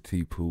thanks to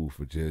T-Poo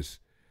for just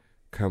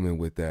coming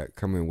with that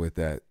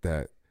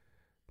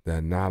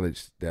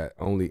knowledge that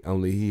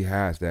only he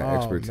has, that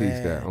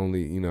expertise that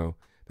only,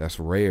 that's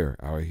rare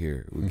out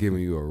here. We're giving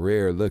you a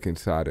rare look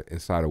inside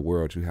a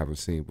world you haven't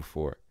seen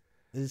before.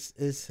 It's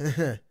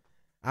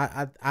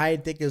I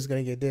didn't think it was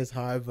gonna get this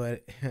hard,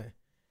 but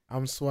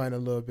I'm sweating a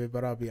little bit,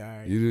 but I'll be all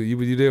right.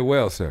 You did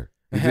well, sir.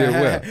 You did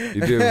well.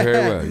 You did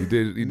very well.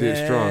 You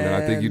did strong, and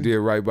I think you did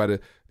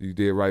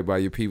right by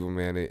your people,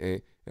 man.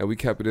 And we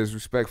kept it as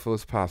respectful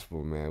as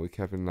possible, man. We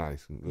kept it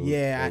nice.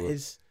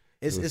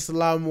 It's a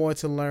lot more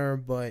to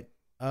learn, but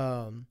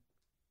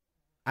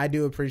I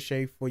do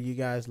appreciate for you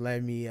guys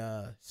letting me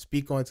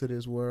speak onto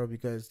this world,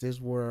 because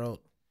this world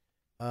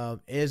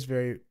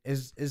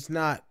it's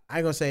not, I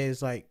ain't gonna say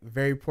it's like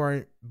very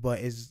important,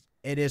 but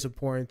it is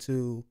important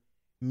to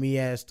me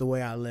as the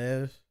way I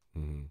live.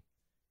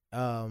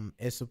 Mm-hmm.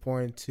 It's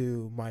important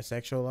to my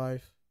sexual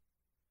life.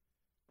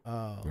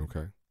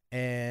 Okay.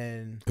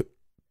 And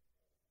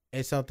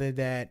it's something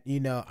that,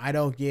 I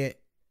don't get.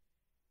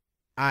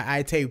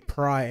 I take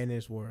pride in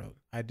this world.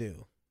 I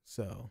do.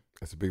 So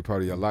it's a big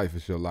part of your life.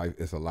 It's your life.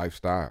 It's a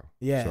lifestyle.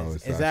 Yeah, so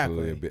it's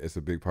exactly. It's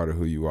a big part of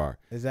who you are.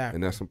 Exactly.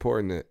 And that's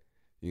important that,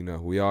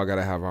 we all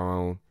gotta have our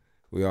own.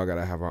 We all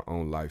gotta have our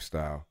own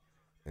lifestyle,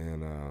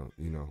 and our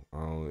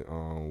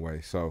own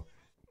way. So,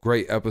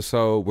 great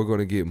episode. We're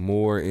gonna get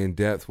more in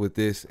depth with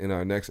this in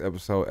our next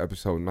episode,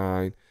 episode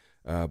 9.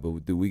 But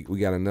we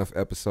got enough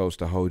episodes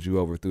to hold you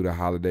over through the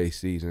holiday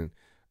season.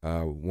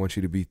 Want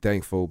you to be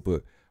thankful,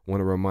 but want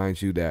to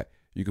remind you that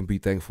you can be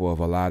thankful of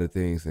a lot of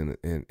things in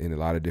a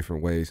lot of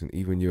different ways, and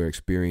even your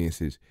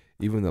experiences,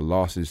 even the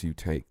losses you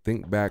take.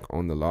 Think back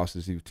on the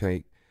losses you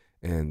take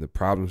and the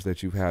problems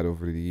that you've had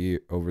over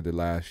the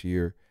last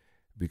year,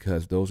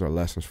 because those are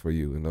lessons for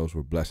you, and those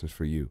were blessings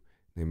for you.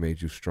 They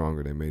made you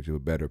stronger. They made you a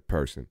better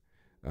person,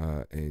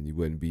 and you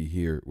wouldn't be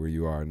here where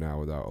you are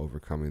now without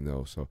overcoming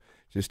those. So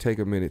just take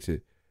a minute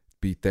to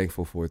be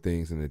thankful for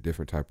things in a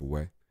different type of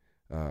way,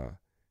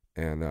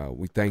 and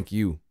we thank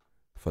you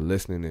for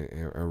listening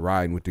and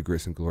riding with the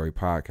Grits and Glory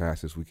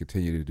podcast as we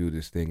continue to do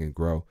this thing and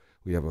grow.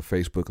 We have a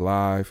Facebook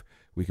Live.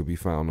 We can be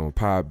found on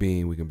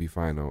Podbean. We can be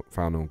found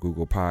on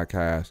Google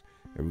Podcasts.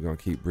 And we're going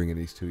to keep bringing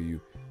these to you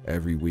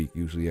every week,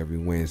 usually every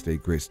Wednesday,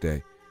 Grits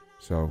Day.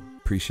 So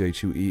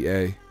appreciate you,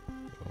 EA.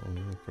 Oh,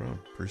 no problem.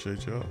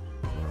 Appreciate y'all.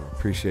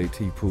 Appreciate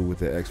T-Poo with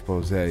the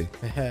expose. You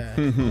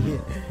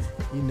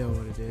know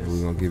what it is.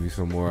 We're going to give you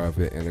some more of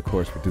it. And, of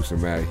course, producer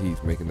Matt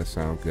Heath making us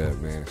sound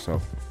good, man. So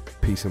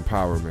peace and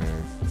power,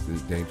 man. This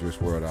is a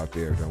dangerous world out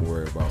there. Don't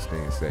worry about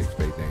staying safe.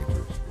 Stay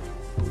dangerous.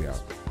 We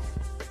out.